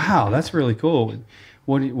like, wow, that's really cool.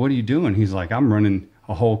 What are you doing? He's like, I'm running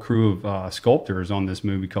a whole crew of sculptors on this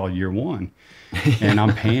movie called Year One, and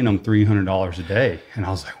I'm paying them $300 a day. And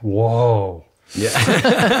I was like, whoa. Yeah.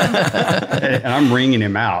 And I'm ringing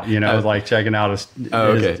him out, like checking out his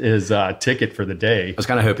ticket for the day. I was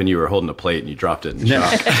kind of hoping you were holding a plate and you dropped it in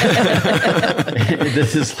shock.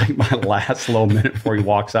 This is like my last little minute before he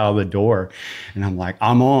walks out of the door. And I'm like,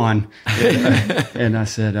 I'm on. And I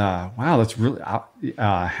said, wow, that's really,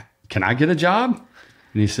 can I get a job?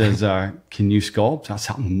 And he says, can you sculpt? I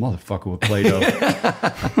said, I'm a motherfucker with Play-Doh.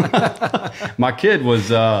 My kid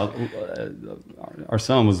was, our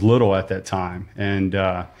son was little at that time, and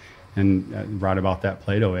right about that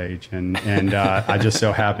Play-Doh age. And I just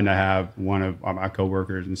so happened to have one of my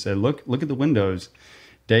coworkers and said, look at the windows.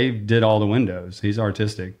 Dave did all the windows. He's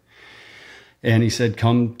artistic. And he said,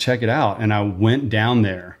 come check it out. And I went down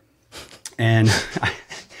there, and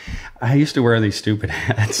I used to wear these stupid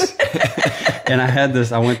hats. And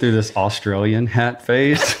I went through this Australian hat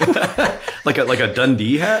phase. like a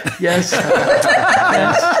Dundee hat? Yes.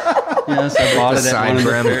 Yes, I bought it at one of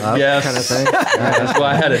the yes, kind of thing. That's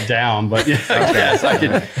why I had it down, but yes, I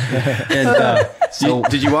could. And so,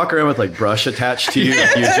 did you walk around with like brush attached to you?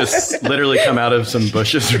 Like you just literally come out of some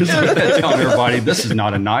bushes or something? Telling everybody, this is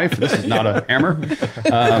not a knife. This is not a hammer.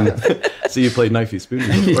 So you played knifey spoony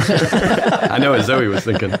before. I know what Zoe was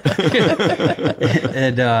thinking.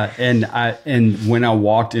 And when I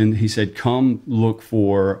walked in, he said, "Come look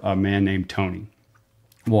for a man named Tony."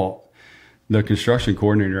 Well, the construction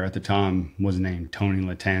coordinator at the time was named Tony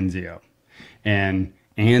Latanzio, and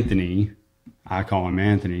Anthony, I call him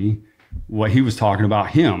Anthony. What he was talking about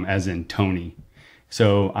him as in Tony.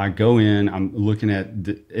 So I go in, I'm looking at,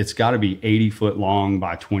 it's got to be 80 foot long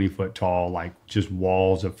by 20 foot tall, like just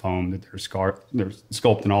walls of foam that they're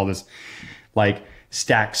sculpting all this like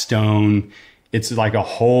stacked stone. it's like a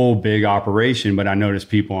whole big operation, but I noticed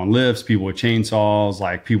people on lifts, people with chainsaws,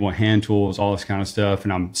 like people with hand tools, all this kind of stuff.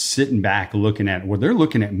 And I'm sitting back looking at, well, they're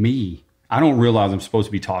looking at me. I don't realize I'm supposed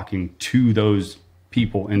to be talking to those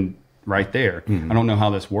people and right there. I don't know how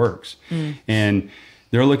this works. And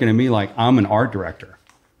they're looking at me like I'm an art director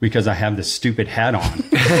because I have this stupid hat on.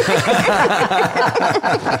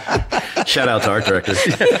 Shout out to art directors.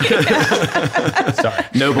 Sorry.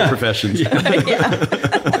 Noble professions.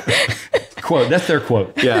 Quote, that's their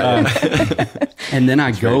quote. And then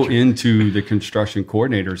I go into the construction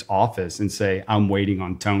coordinator's office and say, I'm waiting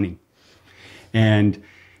on Tony. And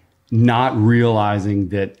not realizing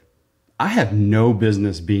that I have no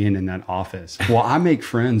business being in that office. Well, I make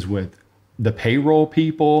friends with the payroll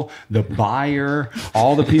people, the buyer,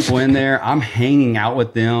 all the people in there. I'm hanging out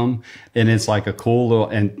with them. And it's like a cool little,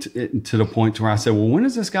 and to the point to where I said, well, when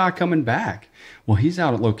is this guy coming back? Well, he's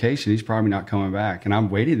out at location. He's probably not coming back. And I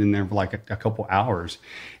waited in there for like a couple hours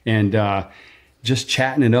and just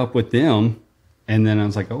chatting it up with them. And then I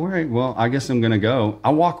was like, all right, well, I guess I'm going to go.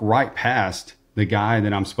 I walk right past the guy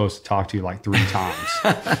that I'm supposed to talk to like 3 times.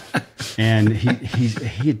 And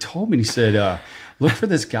he had told me, he said, look for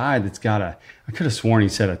this guy that's got I could have sworn he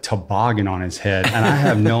said a toboggan on his head. And I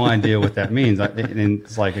have no idea what that means. And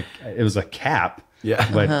it's like, it was a cap. Yeah.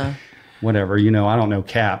 But whatever, I don't know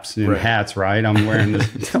caps and hats, right? I'm wearing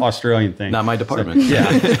this Australian thing. Not my department.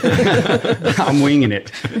 Yeah. I'm winging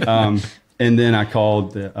it. And then I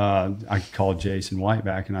called Jason White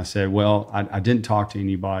back and I said, well, I didn't talk to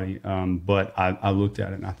anybody, but I looked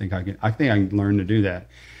at it and I think I can learn to do that.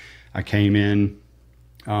 I came in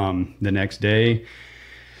the next day,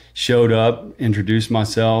 showed up, introduced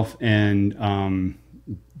myself, and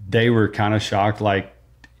they were kind of shocked, like,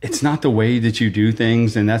 it's not the way that you do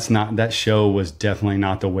things. And that show was definitely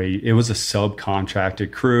not the way. It was a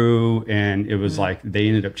subcontracted crew. And it was like, they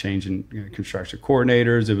ended up changing construction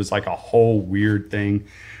coordinators. It was like a whole weird thing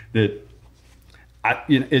that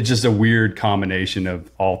it's just a weird combination of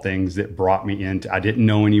all things that brought me into, I didn't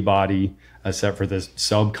know anybody except for this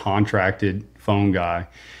subcontracted phone guy.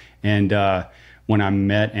 And when I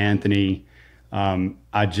met Anthony,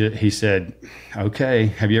 he said, okay,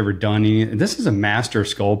 have you ever done any? This is a master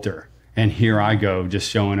sculptor. And here I go just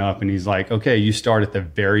showing up. And he's like, okay, you start at the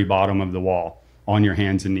very bottom of the wall on your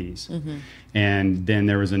hands and knees. And then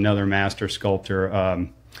there was another master sculptor,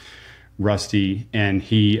 Rusty, and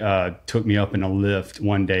he took me up in a lift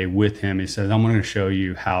one day with him. He says, I'm going to show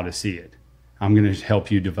you how to see it. I'm going to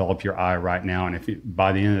help you develop your eye right now. And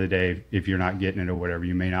by the end of the day, if you're not getting it or whatever,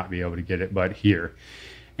 you may not be able to get it, but here.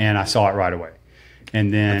 And I saw it right away.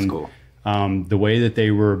 And then That's cool. The way that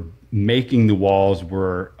they were making the walls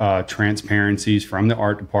were transparencies from the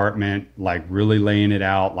art department, like really laying it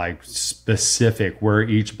out, like specific where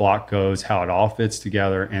each block goes, how it all fits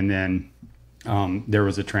together. And then there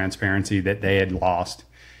was a transparency that they had lost.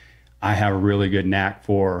 I have a really good knack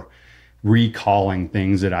for recalling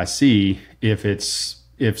things that I see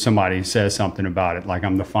if somebody says something about it, like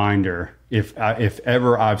I'm the finder. If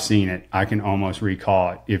ever I've seen it, I can almost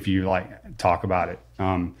recall it if you like talk about it.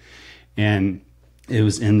 And it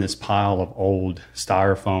was in this pile of old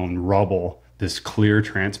styrofoam rubble, this clear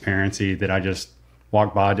transparency that I just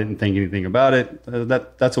walked by, didn't think anything about it.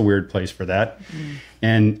 That's a weird place for that.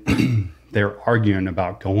 And they're arguing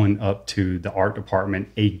about going up to the art department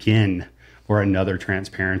again for another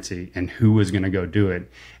transparency and who was going to go do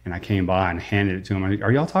it. And I came by and handed it to him. I'm like,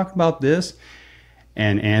 are y'all talking about this?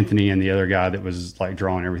 And Anthony and the other guy that was like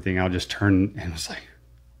drawing everything, I just turned and was like,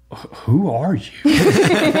 who are you?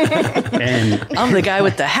 And I'm the guy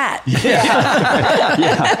with the hat.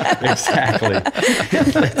 yeah, exactly.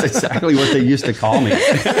 That's exactly what they used to call me.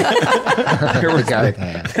 There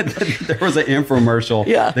was an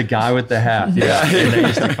infomercial, the guy with the hat. Yeah, and they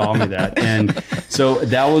used to call me that. And so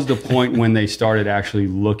that was the point when they started actually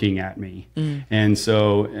looking at me. And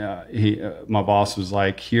so my boss was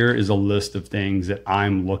like, here is a list of things that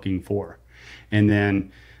I'm looking for. And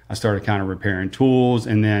then I started kind of repairing tools,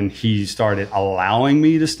 and then he started allowing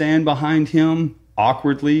me to stand behind him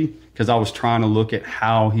awkwardly because I was trying to look at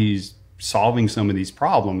how he's solving some of these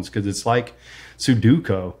problems, because it's like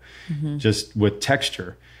Sudoku, just with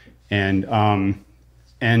texture. And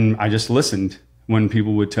I just listened when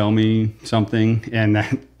people would tell me something, and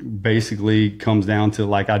that basically comes down to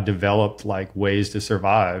like I developed like ways to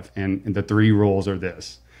survive, and the 3 rules are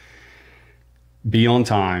this: be on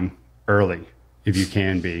time early if you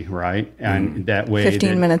can be, right? And that way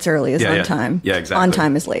 15 minutes early is on time. Yeah, exactly. On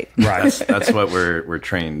time is late. Right. That's what we're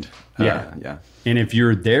trained. Yeah. Yeah. And if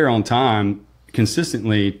you're there on time,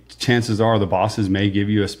 consistently, chances are the bosses may give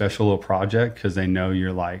you a special little project because they know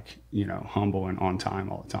you're like, humble and on time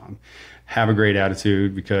all the time. Have a great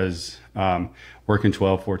attitude, because working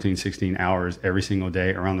 12, 14, 16 hours every single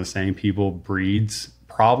day around the same people breeds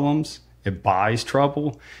problems. It buys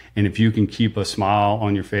trouble. And if you can keep a smile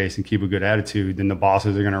on your face and keep a good attitude, then the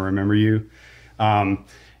bosses are going to remember you.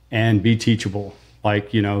 And be teachable.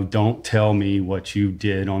 Like, don't tell me what you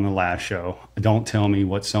did on the last show. Don't tell me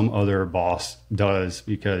what some other boss does,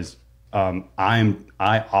 because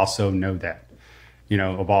I also know that.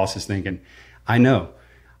 A boss is thinking, I know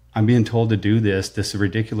I'm being told to do this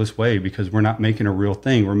ridiculous way because we're not making a real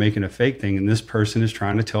thing. We're making a fake thing. And this person is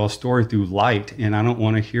trying to tell a story through light. And I don't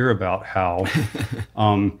want to hear about how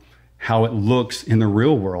it looks in the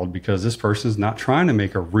real world, because this person is not trying to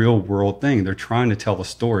make a real world thing. They're trying to tell a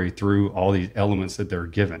story through all these elements that they're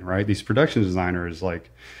given, right? These production designers,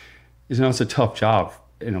 it's a tough job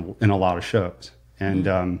in a lot of shows.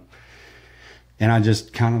 And, and I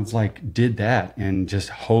just kind of did that and just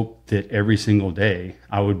hoped that every single day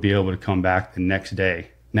I would be able to come back the next day.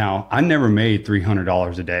 Now, I never made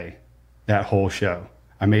 $300 a day that whole show.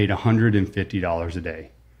 I made $150 a day,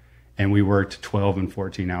 and we worked 12 and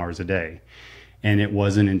 14 hours a day. And it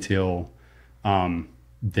wasn't until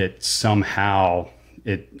that somehow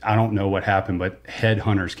I don't know what happened, but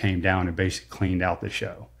headhunters came down and basically cleaned out the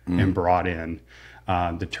show and brought in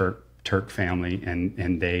the Turk family,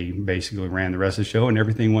 and they basically ran the rest of the show, and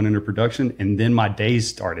everything went into production. And then my days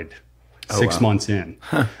started 6 months in.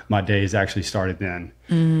 My days actually started then.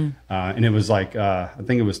 And it was I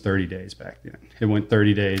think it was 30 days back then. It went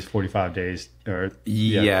 30 days, 45 days, or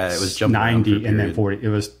it was jumping 90 and then 40. It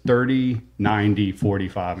was 30, 90,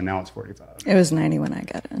 45, and now it's 45. It was 90 when I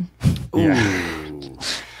got in.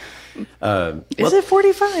 Is it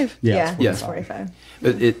 45? Yeah, it's 45.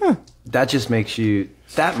 But that just makes you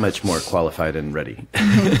that much more qualified and ready.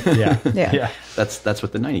 Yeah. That's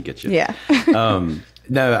what the 90 gets you. Yeah.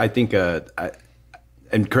 No, I think,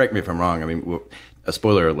 and correct me if I'm wrong. I mean, a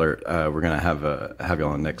spoiler alert. We're gonna have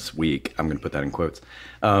y'all on next week. I'm gonna put that in quotes.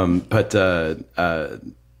 But the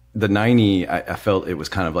 90, I felt it was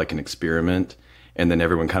kind of like an experiment, and then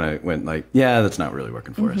everyone kind of went that's not really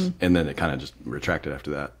working for us, and then it kind of just retracted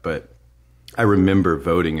after that. But I remember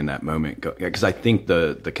voting in that moment because I think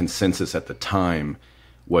the consensus at the time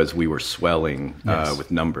was we were swelling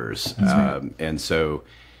with numbers, and so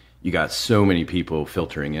you got so many people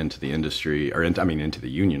filtering into the industry into the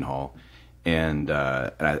union hall, and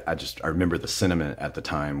I remember the sentiment at the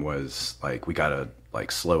time was we gotta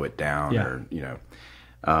slow it down, or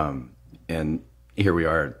and here we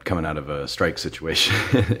are coming out of a strike situation,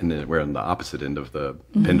 and we're on the opposite end of the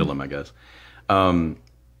pendulum, I guess.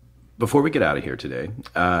 Before we get out of here today,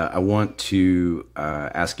 I want to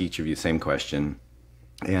ask each of you the same question,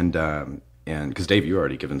 and because Dave, you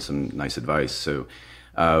already given some nice advice, so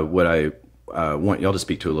what I want y'all to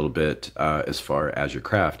speak to a little bit as far as your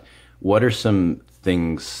craft. What are some of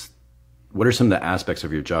the aspects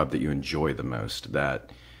of your job that you enjoy the most,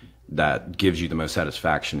 that gives you the most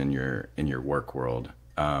satisfaction in your work world,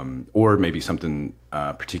 or maybe something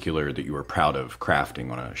particular that you were proud of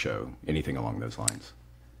crafting on a show? Anything along those lines?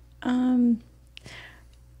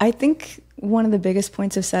 I think one of the biggest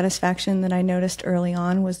points of satisfaction that I noticed early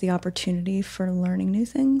on was the opportunity for learning new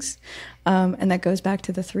things. And that goes back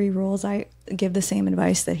to the 3 rules. I give the same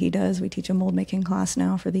advice that he does. We teach a mold making class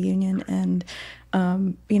now for the union. And,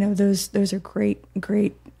 those are great,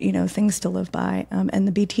 things to live by. And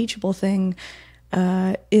the be teachable thing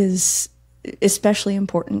is especially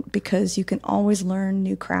important because you can always learn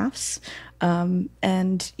new crafts.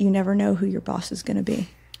 And you never know who your boss is going to be.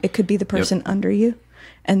 It could be the person under you,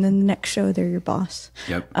 and then the next show they're your boss.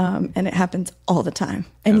 And it happens all the time,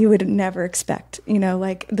 and you would never expect,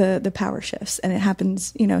 the power shifts, and it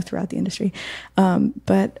happens, throughout the industry.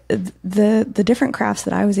 But the different crafts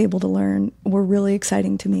that I was able to learn were really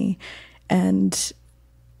exciting to me, and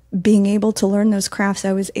being able to learn those crafts,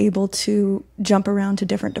 I was able to jump around to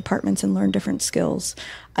different departments and learn different skills.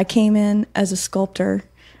 I came in as a sculptor,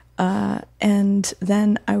 and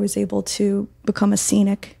then I was able to become a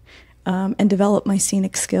scenic, and develop my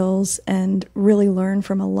scenic skills and really learn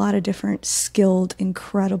from a lot of different skilled,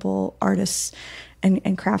 incredible artists and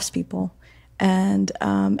craftspeople. And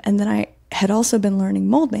then I had also been learning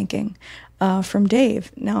mold making from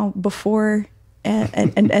Dave. Now before and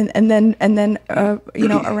then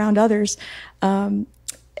around others, and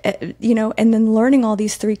then learning all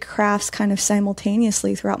these 3 crafts kind of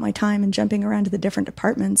simultaneously throughout my time and jumping around to the different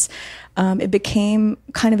departments, it became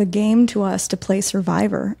kind of a game to us to play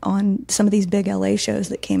Survivor on some of these big LA shows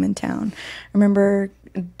that came in town. I remember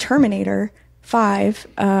Terminator 5,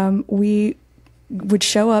 we would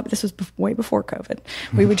show up. This was way before COVID.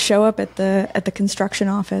 We would show up at the construction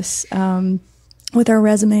office with our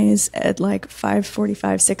resumes at like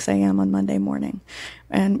 5:45, 6 a.m. on Monday morning.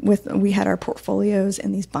 And we had our portfolios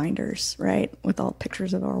in these binders, right, with all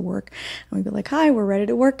pictures of our work. And we'd be like, "Hi, we're ready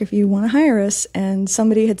to work if you want to hire us." And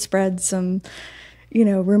somebody had spread some,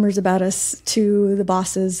 rumors about us to the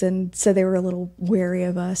bosses, and so they were a little wary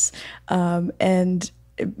of us. And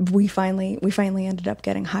we finally ended up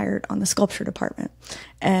getting hired on the sculpture department.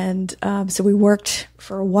 And so we worked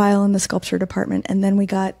for a while in the sculpture department, and then we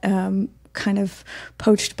got kind of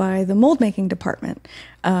poached by the mold making department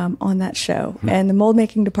on that show. And the mold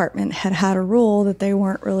making department had a rule that they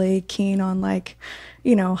weren't really keen on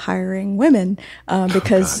hiring women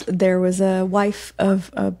because there was a wife of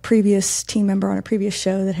a previous team member on a previous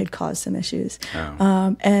show that had caused some issues.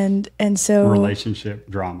 And so relationship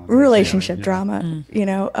drama,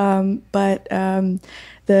 but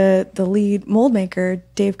the lead mold maker,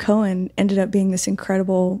 Dave Cohen, ended up being this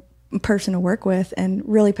incredible person to work with and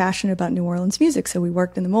really passionate about New Orleans music. So we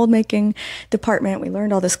worked in the mold making department. We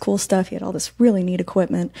learned all this cool stuff. He had all this really neat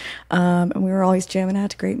equipment. And we were always jamming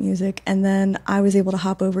out to great music. And then I was able to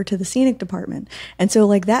hop over to the Scenic Department. And so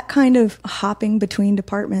like that kind of hopping between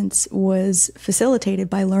departments was facilitated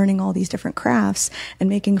by learning all these different crafts and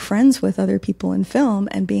making friends with other people in film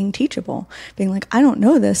and being teachable, being like, I don't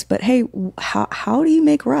know this, but hey, how do you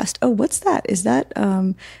make rust? Oh, what's that? Is that,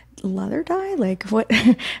 leather dye? Like what,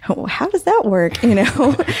 how does that work?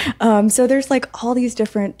 So there's like all these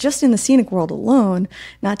different, just in the scenic world alone,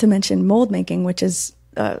 not to mention mold making, which is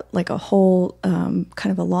like a whole kind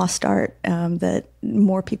of a lost art that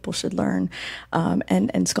more people should learn,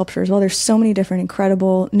 and sculpture as well. There's so many different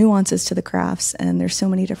incredible nuances to the crafts, and there's so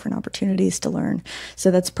many different opportunities to learn.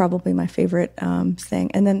 So that's probably my favorite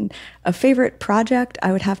thing. And then a favorite project,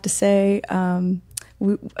 I would have to say,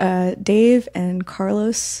 Dave and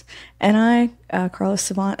Carlos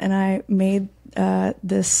Savant and I made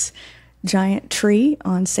this giant tree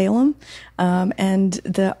on Salem. And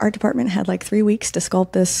the art department had like 3 weeks to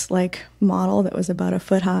sculpt this like model that was about a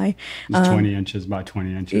foot high. It was 20 inches by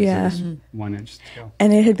 20 inches. Yeah. It was 1 inch scale.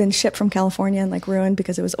 And it had been shipped from California and like ruined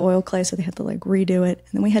because it was oil clay. So they had to like redo it.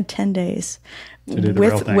 And then we had 10 days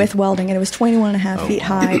with welding, and it was 21 and a half feet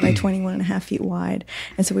high by 21 and a half feet wide.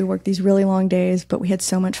 And so we worked these really long days, but we had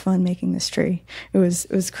so much fun making this tree. It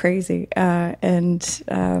was crazy. And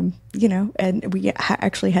we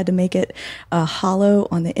actually had to make it hollow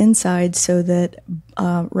on the inside so that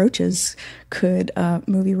roaches could,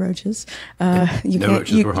 movie roaches,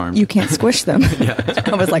 roaches were harmed. You can't squish them.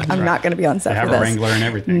 I was like, I'm not going to be on set they for have this. a wrangler and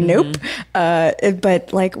everything. Nope.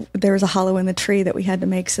 But like there was a hollow in the tree that we had to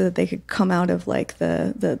make so that they could come out of like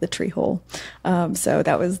the tree hole. So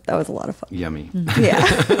that was a lot of fun. Yummy. Yeah.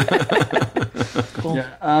 Cool.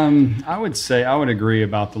 Yeah, I would say I would agree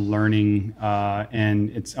about the learning, and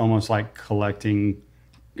it's almost like collecting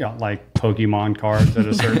like Pokemon cards at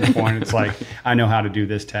a certain point. It's like, I know how to do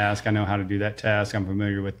this task. I know how to do that task. I'm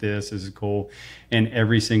familiar with this. This is cool. And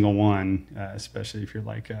every single one, especially if you're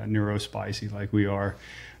like neurospicy like we are,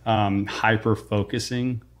 hyper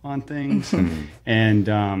focusing on things. And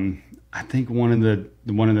I think one of the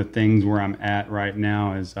things where I'm at right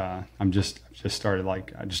now is I just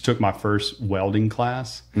took my first welding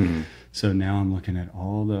class. So now I'm looking at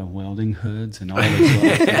all the welding hoods and all the,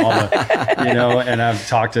 and I've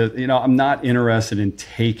talked to, I'm not interested in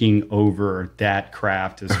taking over that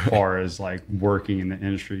craft as far as like working in the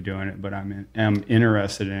industry doing it, but I'm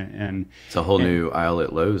interested in. It's a whole new aisle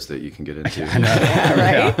at Lowe's that you can get into. I know,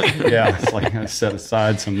 Right? Yeah. It's like I set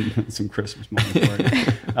aside some Christmas money for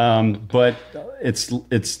it. But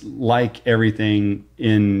it's like everything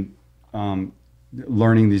in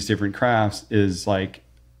learning these different crafts is like,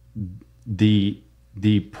 the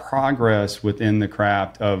progress within the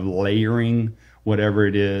craft of layering whatever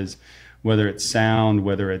it is, whether it's sound,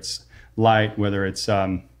 whether it's light, whether it's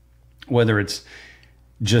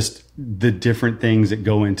just the different things that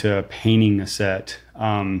go into painting a set.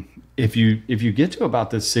 If you get to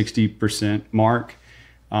about the 60% mark,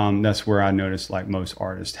 that's where I notice like most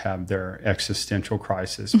artists have their existential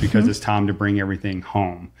crisis, because it's time to bring everything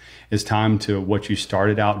home. It's time to what you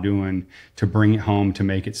started out doing to bring it home, to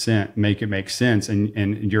make it make sense.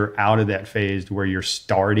 And you're out of that phase where you're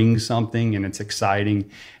starting something and it's exciting.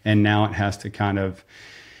 And now it has to kind of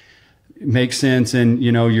make sense. And,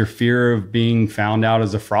 your fear of being found out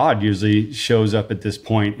as a fraud usually shows up at this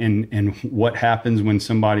point. And what happens when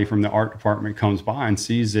somebody from the art department comes by and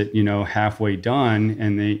sees it, halfway done,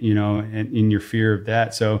 and they, and in your fear of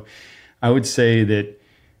that. So I would say that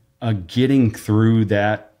getting through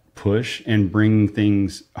that push and bring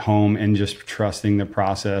things home and just trusting the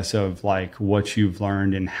process of like what you've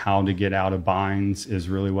learned and how to get out of binds is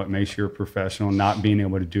really what makes you a professional. Not being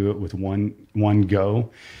able to do it with one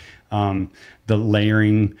go. The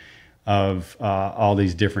layering of all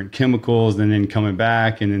these different chemicals and then coming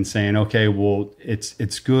back and then saying, okay, well,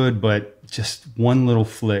 it's good, but just one little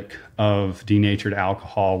flick of denatured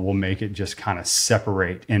alcohol will make it just kind of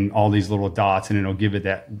separate in all these little dots, and it'll give it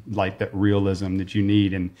that realism that you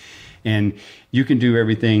need. And you can do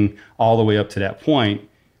everything all the way up to that point,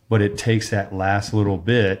 but it takes that last little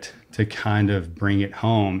bit to kind of bring it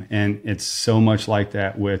home. And it's so much like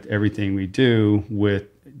that with everything we do, with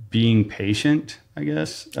being patient, I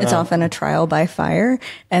guess. It's often a trial by fire,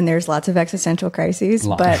 and there's lots of existential crises,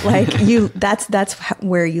 but like that's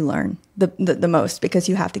where you learn the most, because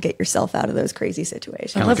you have to get yourself out of those crazy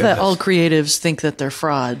situations. I love that all creatives think that they're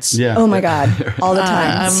frauds. Yeah. Oh my God. All the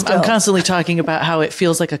time. I'm constantly talking about how it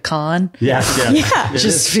feels like a con. Yeah. Yeah. It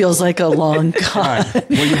just feels like a long con. Right.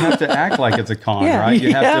 Well, you have to act like it's a con, Yeah. right?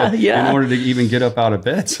 You have to, Yeah. in order to even get up out of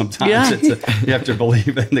bed sometimes, you have to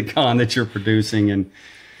believe in the con that you're producing. And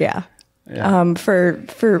Yeah.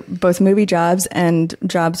 For both movie jobs and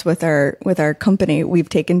jobs with our company, we've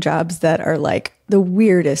taken jobs that are like the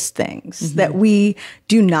weirdest things that we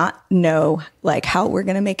do not know like how we're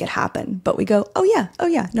going to make it happen, but we go, oh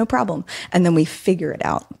yeah, no problem. And then we figure it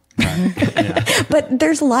out. But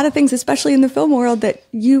there's a lot of things, especially in the film world, that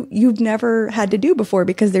you've never had to do before,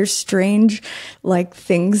 because there's strange like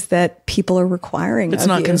things that people are requiring. It's of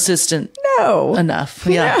not you. consistent No, enough.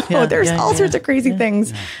 there's all sorts of crazy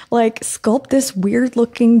things, like sculpt this weird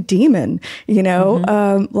looking demon,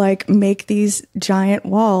 like make these giant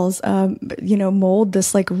walls, mold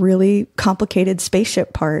this like really complicated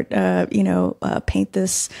spaceship part, paint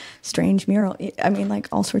this strange mural. I mean, like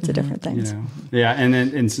all sorts of different things. Yeah.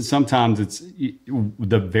 And sometimes it's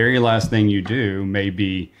the very last thing you do may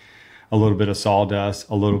be a little bit of sawdust,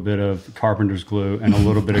 a little bit of carpenter's glue, and a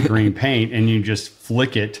little bit of green paint, and you just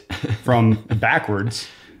flick it from backwards,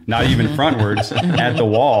 not even frontwards, at the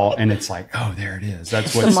wall, and it's like, oh, there it is.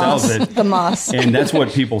 That's what sells it. The moss. And that's what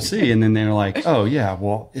people see, and then they're like, oh yeah,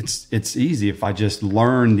 well, it's easy if I just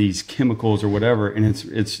learn these chemicals or whatever. And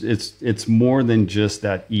it's more than just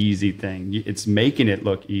that easy thing. It's making it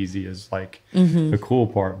look easy is like the cool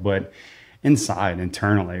part, but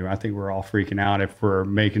internally, I think we're all freaking out if we're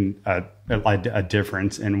making a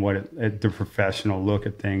difference in the professional look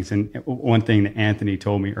at things. And one thing that Anthony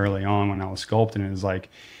told me early on when I was sculpting is like,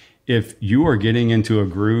 if you are getting into a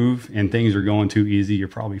groove and things are going too easy, you're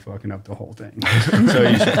probably fucking up the whole thing. So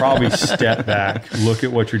you should probably step back, look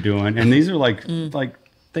at what you're doing. And these are like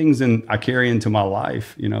things I carry into my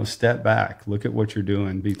life, step back, look at what you're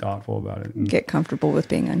doing, be thoughtful about it. And get comfortable with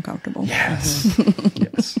being uncomfortable. Yes.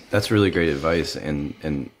 Yes. That's really great advice,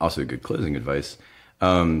 and also good closing advice,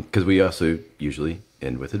 because we also usually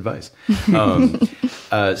end with advice.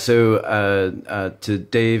 So to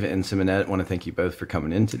Dave and Simonette, I want to thank you both for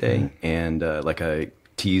coming in today. And like I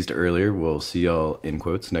teased earlier, we'll see y'all in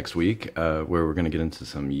quotes next week, where we're going to get into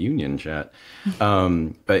some union chat.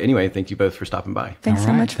 But anyway, thank you both for stopping by. Thanks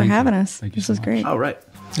so much for having us. Thank you This so was much. great. All right.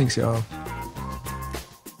 Thanks, y'all.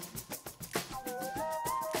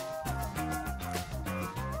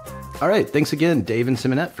 All right. Thanks again, Dave and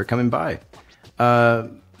Simonette, for coming by.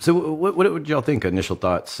 So what would y'all think? Initial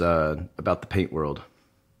thoughts about the paint world?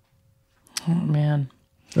 Oh man.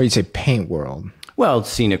 Or you say paint world. Well,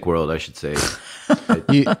 scenic world, I should say.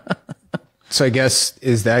 So I guess,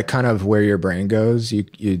 is that kind of where your brain goes? You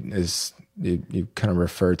kind of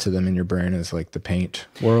refer to them in your brain as like the paint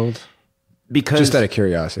world? Because just out of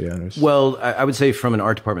curiosity. Well, I would say from an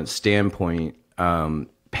art department standpoint,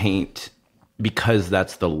 paint, because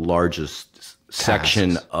that's the largest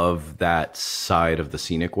section of that side of the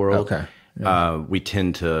scenic world. Okay. Yeah. We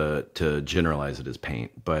tend to generalize it as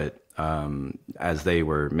paint, but as they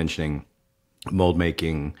were mentioning, mold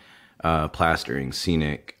making, plastering,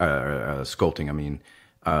 scenic, sculpting, I mean,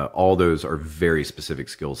 all those are very specific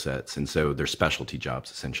skill sets. And so they're specialty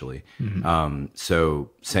jobs essentially. Mm-hmm.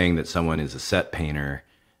 So saying that someone is a set painter,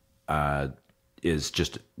 is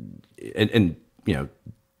just, and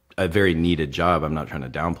a very needed job. I'm not trying to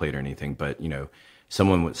downplay it or anything, but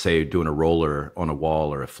someone would say doing a roller on a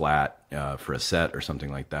wall or a flat, for a set or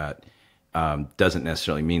something like that, doesn't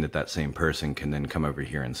necessarily mean that same person can then come over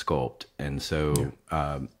here and sculpt. And so,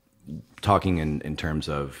 talking in terms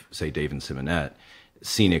of, say, Dave and Simonette,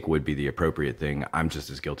 scenic would be the appropriate thing. I'm just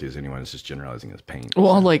as guilty as anyone. It's just generalizing as paint.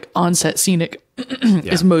 Well, like on-set scenic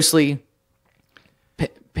is mostly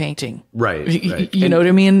painting. Right. You know what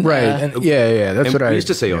I mean? Right. And yeah. That's what I we used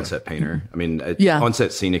to say on-set painter. I mean,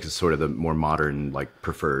 on-set scenic is sort of the more modern, like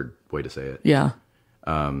preferred way to say it. Yeah.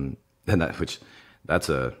 And that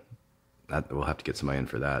we'll have to get somebody in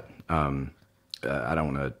for that. I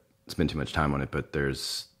don't want to spend too much time on it, but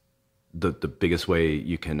there's the biggest way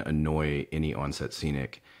you can annoy any on-set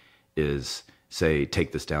scenic is say,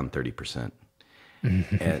 take this down 30%.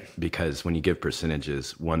 And because when you give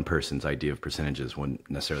percentages, one person's idea of percentages wouldn't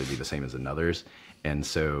necessarily be the same as another's. And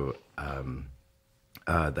so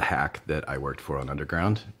the hack that I worked for on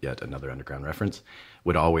Underground, yet another Underground reference,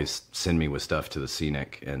 would always send me with stuff to the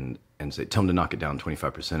scenic and say, tell them to knock it down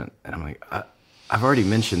 25%. And I'm like, I've already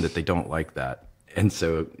mentioned that they don't like that. And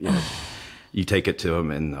so, you take it to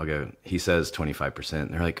them and I'll go, he says 25%.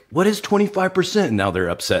 And they're like, what is 25%? And now they're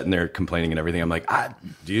upset and they're complaining and everything. I'm like,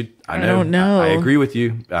 dude, I know. don't know. I agree with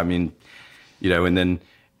you. I mean, and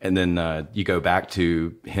then you go back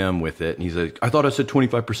to him with it and he's like, I thought I said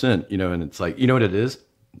 25%, and it's like, you know what it is?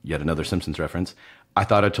 Yet another Simpsons reference. I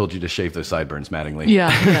thought I told you to shave those sideburns, Mattingly. Yeah.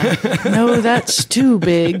 No, that's too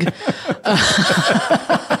big.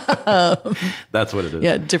 That's what it is.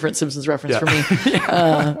 Yeah, different Simpsons reference for me.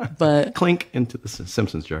 But Clink into the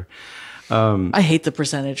Simpsons jar. I hate the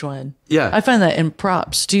percentage one. Yeah. I find that in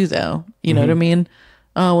props too, though. You know what I mean?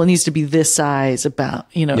 Oh, well, it needs to be this size about,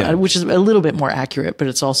 which is a little bit more accurate, but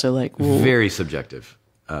it's also like, well, very subjective.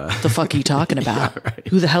 the fuck are you talking about? Right.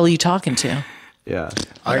 Who the hell are you talking to? Yeah.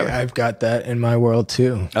 I've got that in my world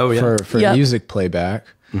too. Oh, yeah. For music playback.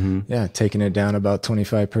 Yeah, taking it down about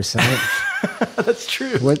 25%. That's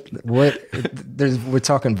true. We're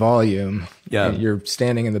talking volume. Yeah. You're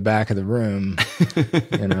standing in the back of the room,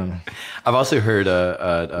 I've also heard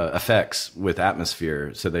effects with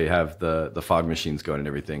atmosphere. So they have the fog machines going and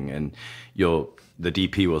everything, and the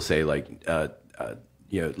DP will say like,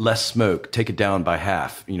 less smoke, take it down by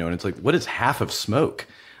half, and it's like, what is half of smoke?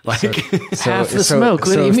 Like half the smoke.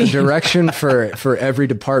 What do you mean? The direction for every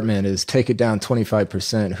department is take it down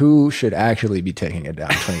 25%. Who should actually be taking it down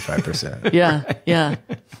 25%? Yeah.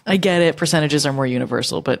 I get it. Percentages are more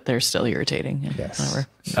universal, but they're still irritating. Yes.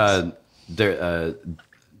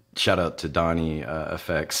 Shout out to Donnie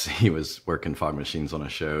Effects. He was working fog machines on a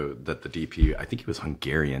show that the DP, I think he was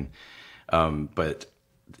Hungarian, but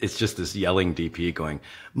it's just this yelling DP going,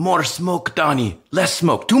 more smoke, Donnie, less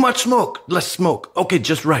smoke, too much smoke, less smoke. Okay,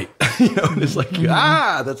 just right. And it's like,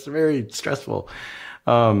 that's very stressful.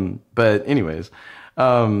 But anyways,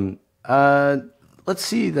 let's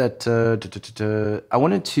see that, I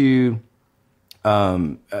wanted to,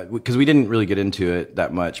 because we didn't really get into it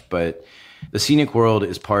that much, but the scenic world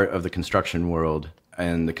is part of the construction world,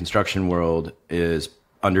 and the construction world is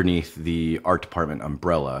underneath the art department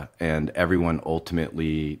umbrella, and everyone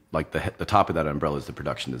ultimately, like the top of that umbrella is the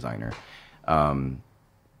production designer. And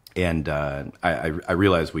I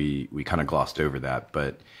realize we kind of glossed over that,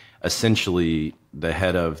 but essentially the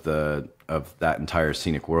head of that entire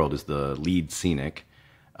scenic world is the lead scenic,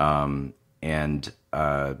 and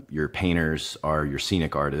your painters are your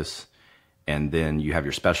scenic artists. And then you have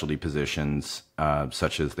your specialty positions,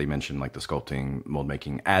 such as they mentioned, like the sculpting, mold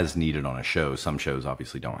making, as needed on a show. Some shows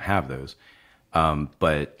obviously don't have those.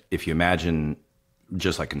 But if you imagine,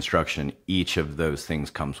 just like construction, each of those things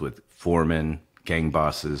comes with foremen, gang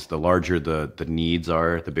bosses. The larger the needs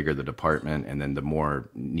are, the bigger the department, and then the more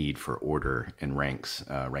need for order and ranks,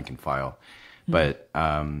 rank and file.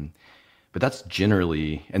 Mm-hmm. But that's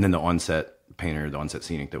generally, and then the onset painter, the onset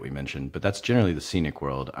scenic that we mentioned, but that's generally the scenic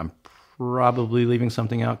world. I'm probably leaving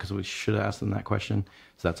something out because we should have asked them that question.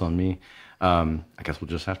 So that's on me. I guess we'll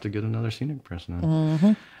just have to get another scenic person in.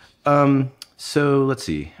 Mm-hmm. So let's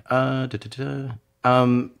see. Wanted to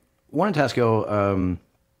ask you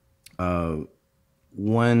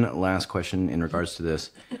one last question in regards to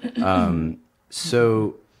this. Do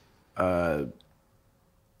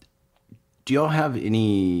y'all have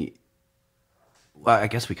any, well, I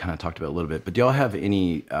guess we kind of talked about it a little bit, but do y'all have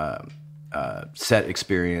any set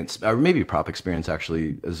experience, or maybe prop experience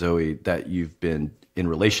actually, Zoe, that you've been in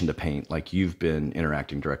relation to paint, like you've been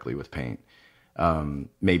interacting directly with paint?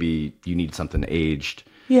 Maybe you need something aged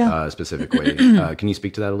a specific way. Can you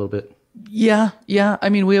speak to that a little bit? Yeah. I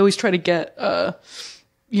mean, we always try to get,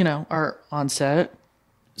 our on-set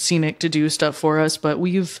scenic to do stuff for us, but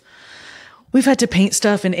we've had to paint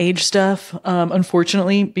stuff and age stuff.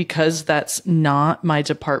 Unfortunately, because that's not my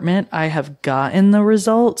department, I have gotten the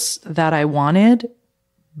results that I wanted,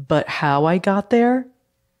 but how I got there,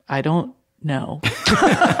 I don't know.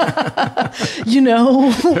 You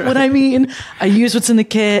know what I mean? I use what's in the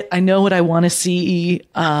kit. I know what I want to see.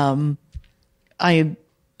 I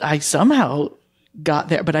somehow got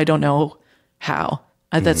there, but I don't know how.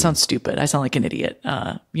 That sounds stupid. I sound like an idiot.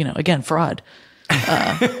 Again, fraud.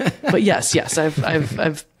 But yes,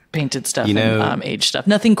 I've painted stuff and aged stuff.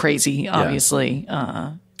 Nothing crazy, obviously.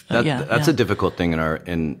 That's a difficult thing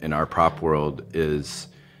in our prop world is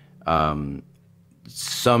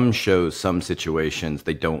some shows, some situations,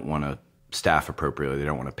 they don't want to staff appropriately. They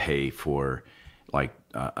don't want to pay for like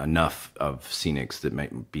enough of scenics that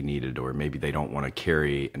might be needed, or maybe they don't want to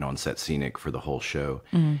carry an on-set scenic for the whole show.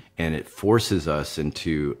 And it forces us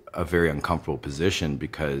into a very uncomfortable position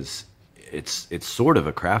because it's sort of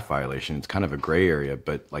a craft violation. It's kind of a gray area,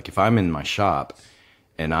 but like if I'm in my shop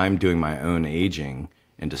and I'm doing my own aging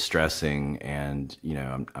and distressing and,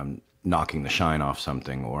 I'm knocking the shine off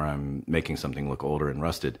something, or I'm making something look older and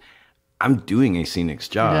rusted, I'm doing a scenic's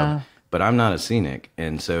job, but I'm not a scenic.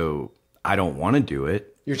 And so I don't want to do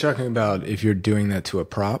it. You're talking about if you're doing that to a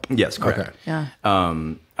prop? Yes, correct. Okay.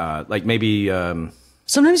 Yeah. Like maybe...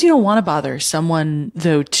 Sometimes you don't want to bother someone,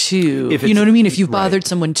 though, too. If You know what I mean? If you've bothered right.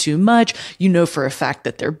 someone too much, you know for a fact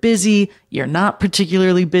that they're busy. You're not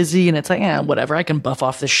particularly busy. And it's like, whatever. I can buff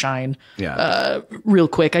off the shine real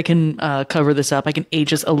quick. I can cover this up. I can age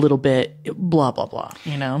this a little bit, blah, blah, blah,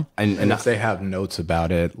 And if they have notes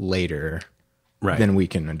about it later, Right. then we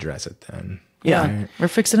can address it then. Yeah. Or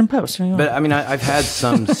fix it in post. But I mean, I've had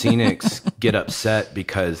some scenics get upset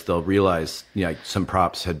because they'll realize, like some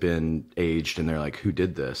props had been aged and they're like, who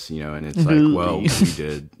did this? And it's like, well, we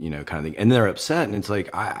did, kind of thing. And they're upset. And it's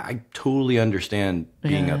like, I totally understand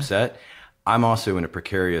being upset. I'm also in a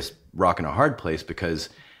precarious rock and a hard place because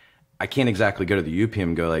I can't exactly go to the UPM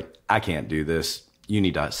and go like, I can't do this. You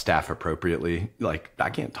need to staff appropriately. Like,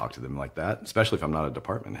 I can't talk to them like that, especially if I'm not a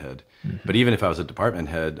department head. But even if I was a department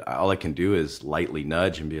head, all I can do is lightly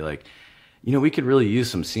nudge and be like, we could really use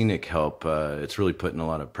some scenic help. It's really putting a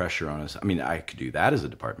lot of pressure on us. I mean, I could do that as a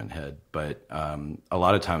department head, but a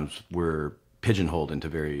lot of times we're pigeonholed into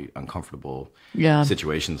very uncomfortable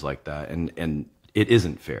situations like that. And it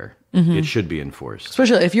isn't fair. It should be enforced.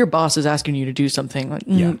 Especially if your boss is asking you to do something like,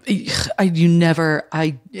 I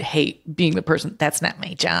hate being the person, that's not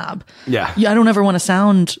my job. Yeah. I don't ever want to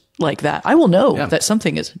sound like that. I will know that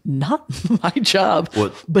something is not my job,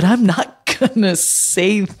 but I'm not going to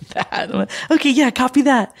say that. Okay. Yeah. Copy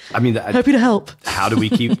that. I mean, happy to help. How do we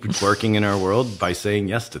keep working in our world? By saying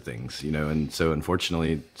yes to things, and so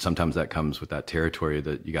unfortunately, sometimes that comes with that territory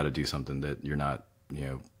that you got to do something that you're not,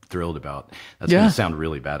 thrilled about. That's going to sound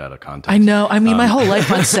really bad out of context. I know. I mean, my whole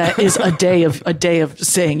life on set is a day of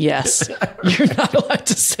saying yes. You're not allowed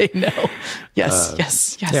to say no.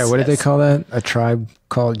 Yes. Yeah. What did they call that? A tribe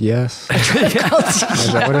called yes.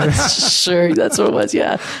 Is that what it is? Sure. That's what it was.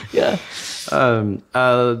 Yeah.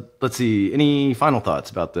 Let's see. Any final thoughts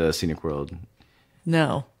about the scenic world?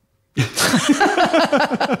 No.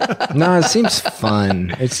 No, it seems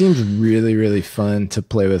fun. It seems really, really fun to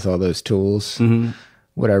play with all those tools.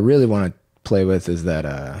 What I really want to play with is that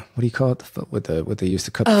what do you call it? What they used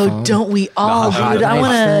to cut the foam? Don't we all, dude? I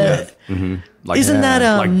want to. Like, Isn't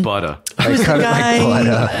that like butter? Who's the cut it like guy?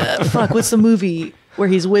 butter. Fuck, what's the movie where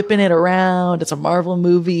he's whipping it around? It's a Marvel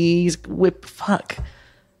movie. He's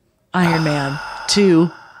Iron Man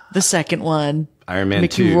 2, the second one. Iron Man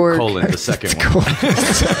Mickey 2, Rourke. the second one.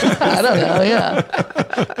 I don't know. Yeah,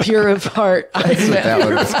 pure of heart. Iron Man. That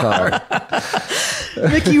what it's called.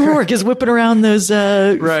 Mickey Rourke is whipping around those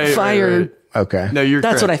fire. Right. Okay. No, you're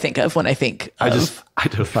That's correct. what I think of when I think of I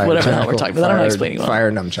don't. whatever the hell we're talking about. I'm not explaining well.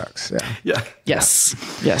 Fire nunchucks. Yeah. Yeah. Yes,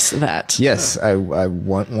 that. Yes, I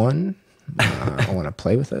want one. I want to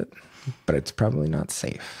play with it, but it's probably not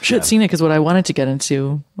safe. Shit, Scenic is what I wanted to get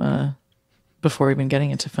into before even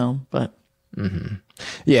getting into film, but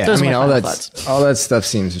Yeah, those I mean, are my all final that thoughts. all that stuff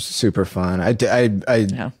seems super fun.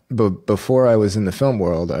 But before I was in the film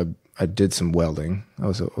world, I did some welding. I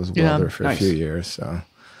was a welder for Nice. a few years. So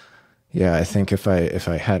yeah, I think if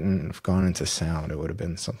I hadn't gone into sound, it would have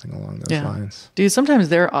been something along those lines. Dude, sometimes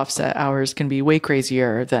their offset hours can be way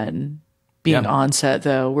crazier than being on set,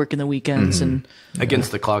 though, working the weekends and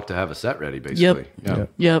Against the clock to have a set ready, basically.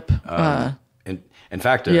 Yep. And in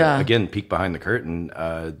fact, again, peek behind the curtain.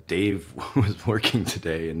 Dave was working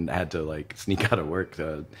today and had to like sneak out of work.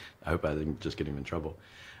 I hope I didn't just get him in trouble.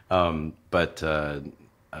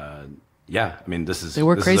 Yeah, I mean, this is They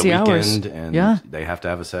work this crazy is a hours. weekend, and they have to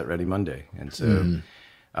have a set ready Monday, and so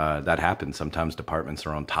that happens. Sometimes departments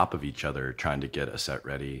are on top of each other trying to get a set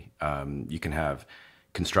ready. You can have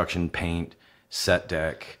construction, paint, set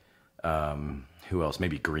deck. Who else?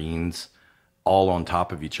 Maybe greens, all on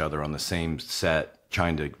top of each other on the same set,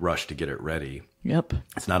 trying to rush to get it ready. Yep.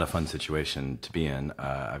 It's not a fun situation to be in.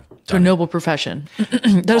 I've It's a done noble profession.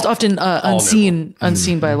 That is often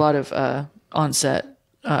unseen by a lot of on-set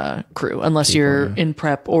crew, unless you're in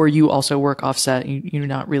prep or you also work offset. You're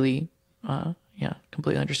not really,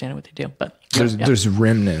 completely understanding what they do. But there's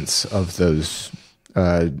remnants of those,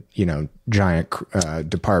 giant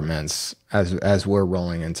departments as we're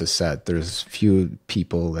rolling into set. There's few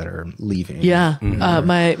people that are leaving. Yeah,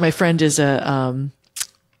 my friend is a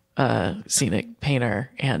scenic painter,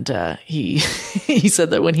 and he he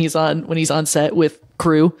said that when he's on set with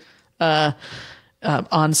crew,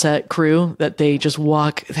 on-set crew, that they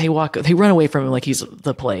run away from him like he's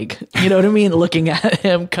the plague. You know what I mean? Looking at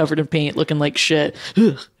him covered in paint, looking like shit.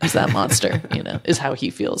 He's that monster, is how he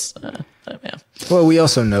feels. Yeah. Well, we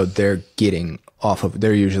also know they're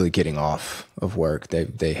usually getting off of work.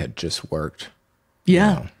 They had just worked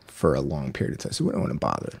for a long period of time, so we don't want to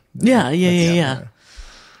bother. Yeah.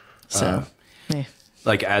 So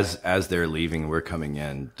like as they're leaving, we're coming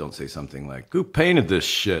in. Don't say something like, "Who painted this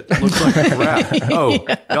shit? It looks like crap." Oh,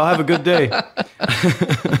 y'all have a good day.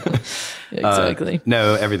 Exactly.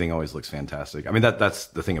 No, everything always looks fantastic. I mean, that's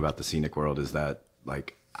the thing about the scenic world, is that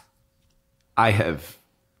like I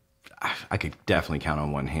could definitely count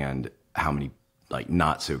on one hand how many like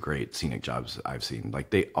not so great scenic jobs I've seen. Like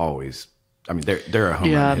they always, I mean, they're a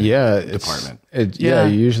home run department. You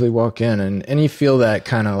usually walk in and you feel that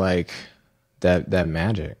kind of like that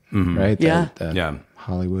magic, right? That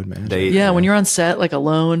Hollywood magic. When you're on set like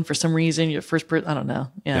alone for some reason, you're first person. I don't know.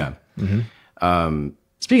 Yeah.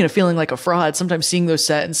 Speaking of feeling like a fraud, sometimes seeing those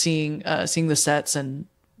sets and seeing the sets and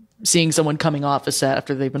seeing someone coming off a set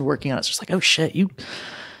after they've been working on it, it's just like, oh shit,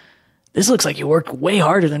 this looks like you worked way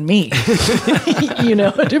harder than me. You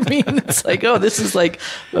know what I mean? It's like, oh, this is like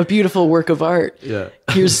a beautiful work of art. Yeah.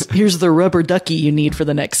 Here's the rubber ducky you need for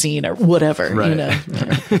the next scene or whatever. Right.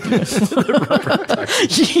 The rubber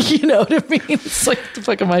ducky. You know what I mean? It's like, what the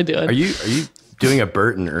fuck am I doing? Are you doing a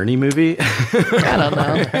Bert and Ernie movie? I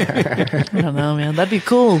don't know, man. That'd be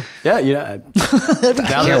cool. Yeah, I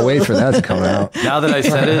can't wait for that to come out. Now that I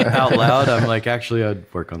said it out loud, I'm like, actually,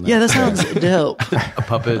 I'd work on that. Yeah, that sounds dope. A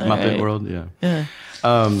puppet, Muppet world, yeah.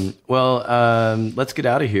 Let's get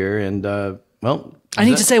out of here. And, I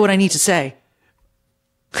need to say what I need to say.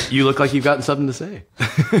 You look like you've gotten something to say.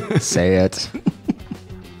 Say it.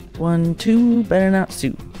 1, 2, better not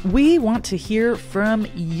sue. We want to hear from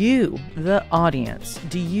you, the audience.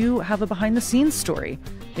 Do you have a behind-the-scenes story?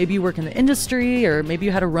 Maybe you work in the industry, or maybe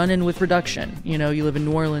you had a run-in with reduction. You live in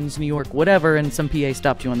New Orleans, New York, whatever, and some PA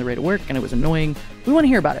stopped you on the way to work, and it was annoying. We want to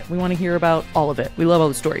hear about it. We want to hear about all of it. We love all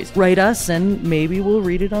the stories. Write us, and maybe we'll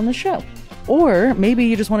read it on the show. Or maybe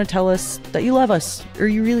you just want to tell us that you love us, or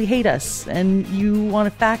you really hate us, and you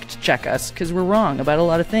want to fact check us because we're wrong about a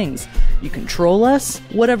lot of things. You can troll us,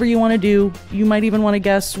 whatever you want to do. You might even want to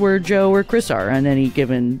guess where Joe or Chris are on any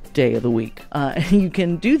given day of the week. You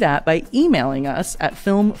can do that by emailing us at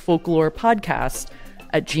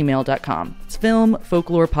filmfolklorepodcast@gmail.com. It's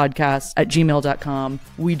filmfolklorepodcast@gmail.com.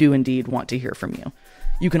 We do indeed want to hear from you.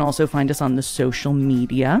 You can also find us on the social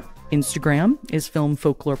media. Instagram is Film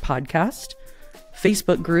Folklore Podcast.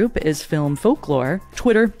 Facebook group is Film Folklore.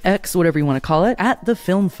 Twitter, X, whatever you want to call it, @The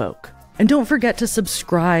Film Folk. And don't forget to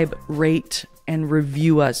subscribe, rate, and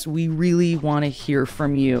review us. We really want to hear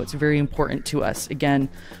from you. It's very important to us. Again,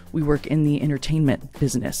 we work in the entertainment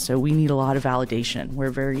business, so we need a lot of validation. We're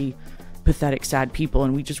very pathetic, sad people,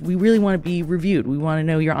 and we really want to be reviewed. We want to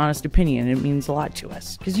know your honest opinion, and it means a lot to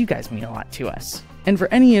us, because you guys mean a lot to us. And for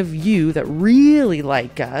any of you that really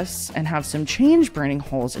like us and have some change burning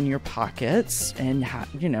holes in your pockets and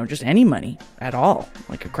just any money at all,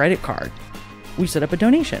 like a credit card, we set up a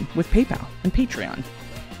donation with PayPal and Patreon.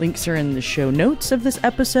 Links are in the show notes of this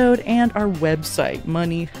episode and our website.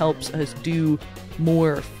 Money helps us do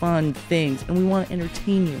more fun things, and we want to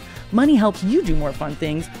entertain you. Money helps you do more fun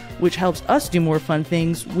things, which helps us do more fun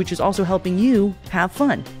things, which is also helping you have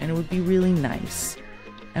fun. And it would be really nice.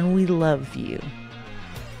 And we love you.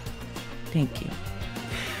 Thank you.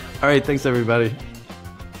 All right. Thanks, everybody.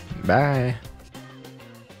 Bye.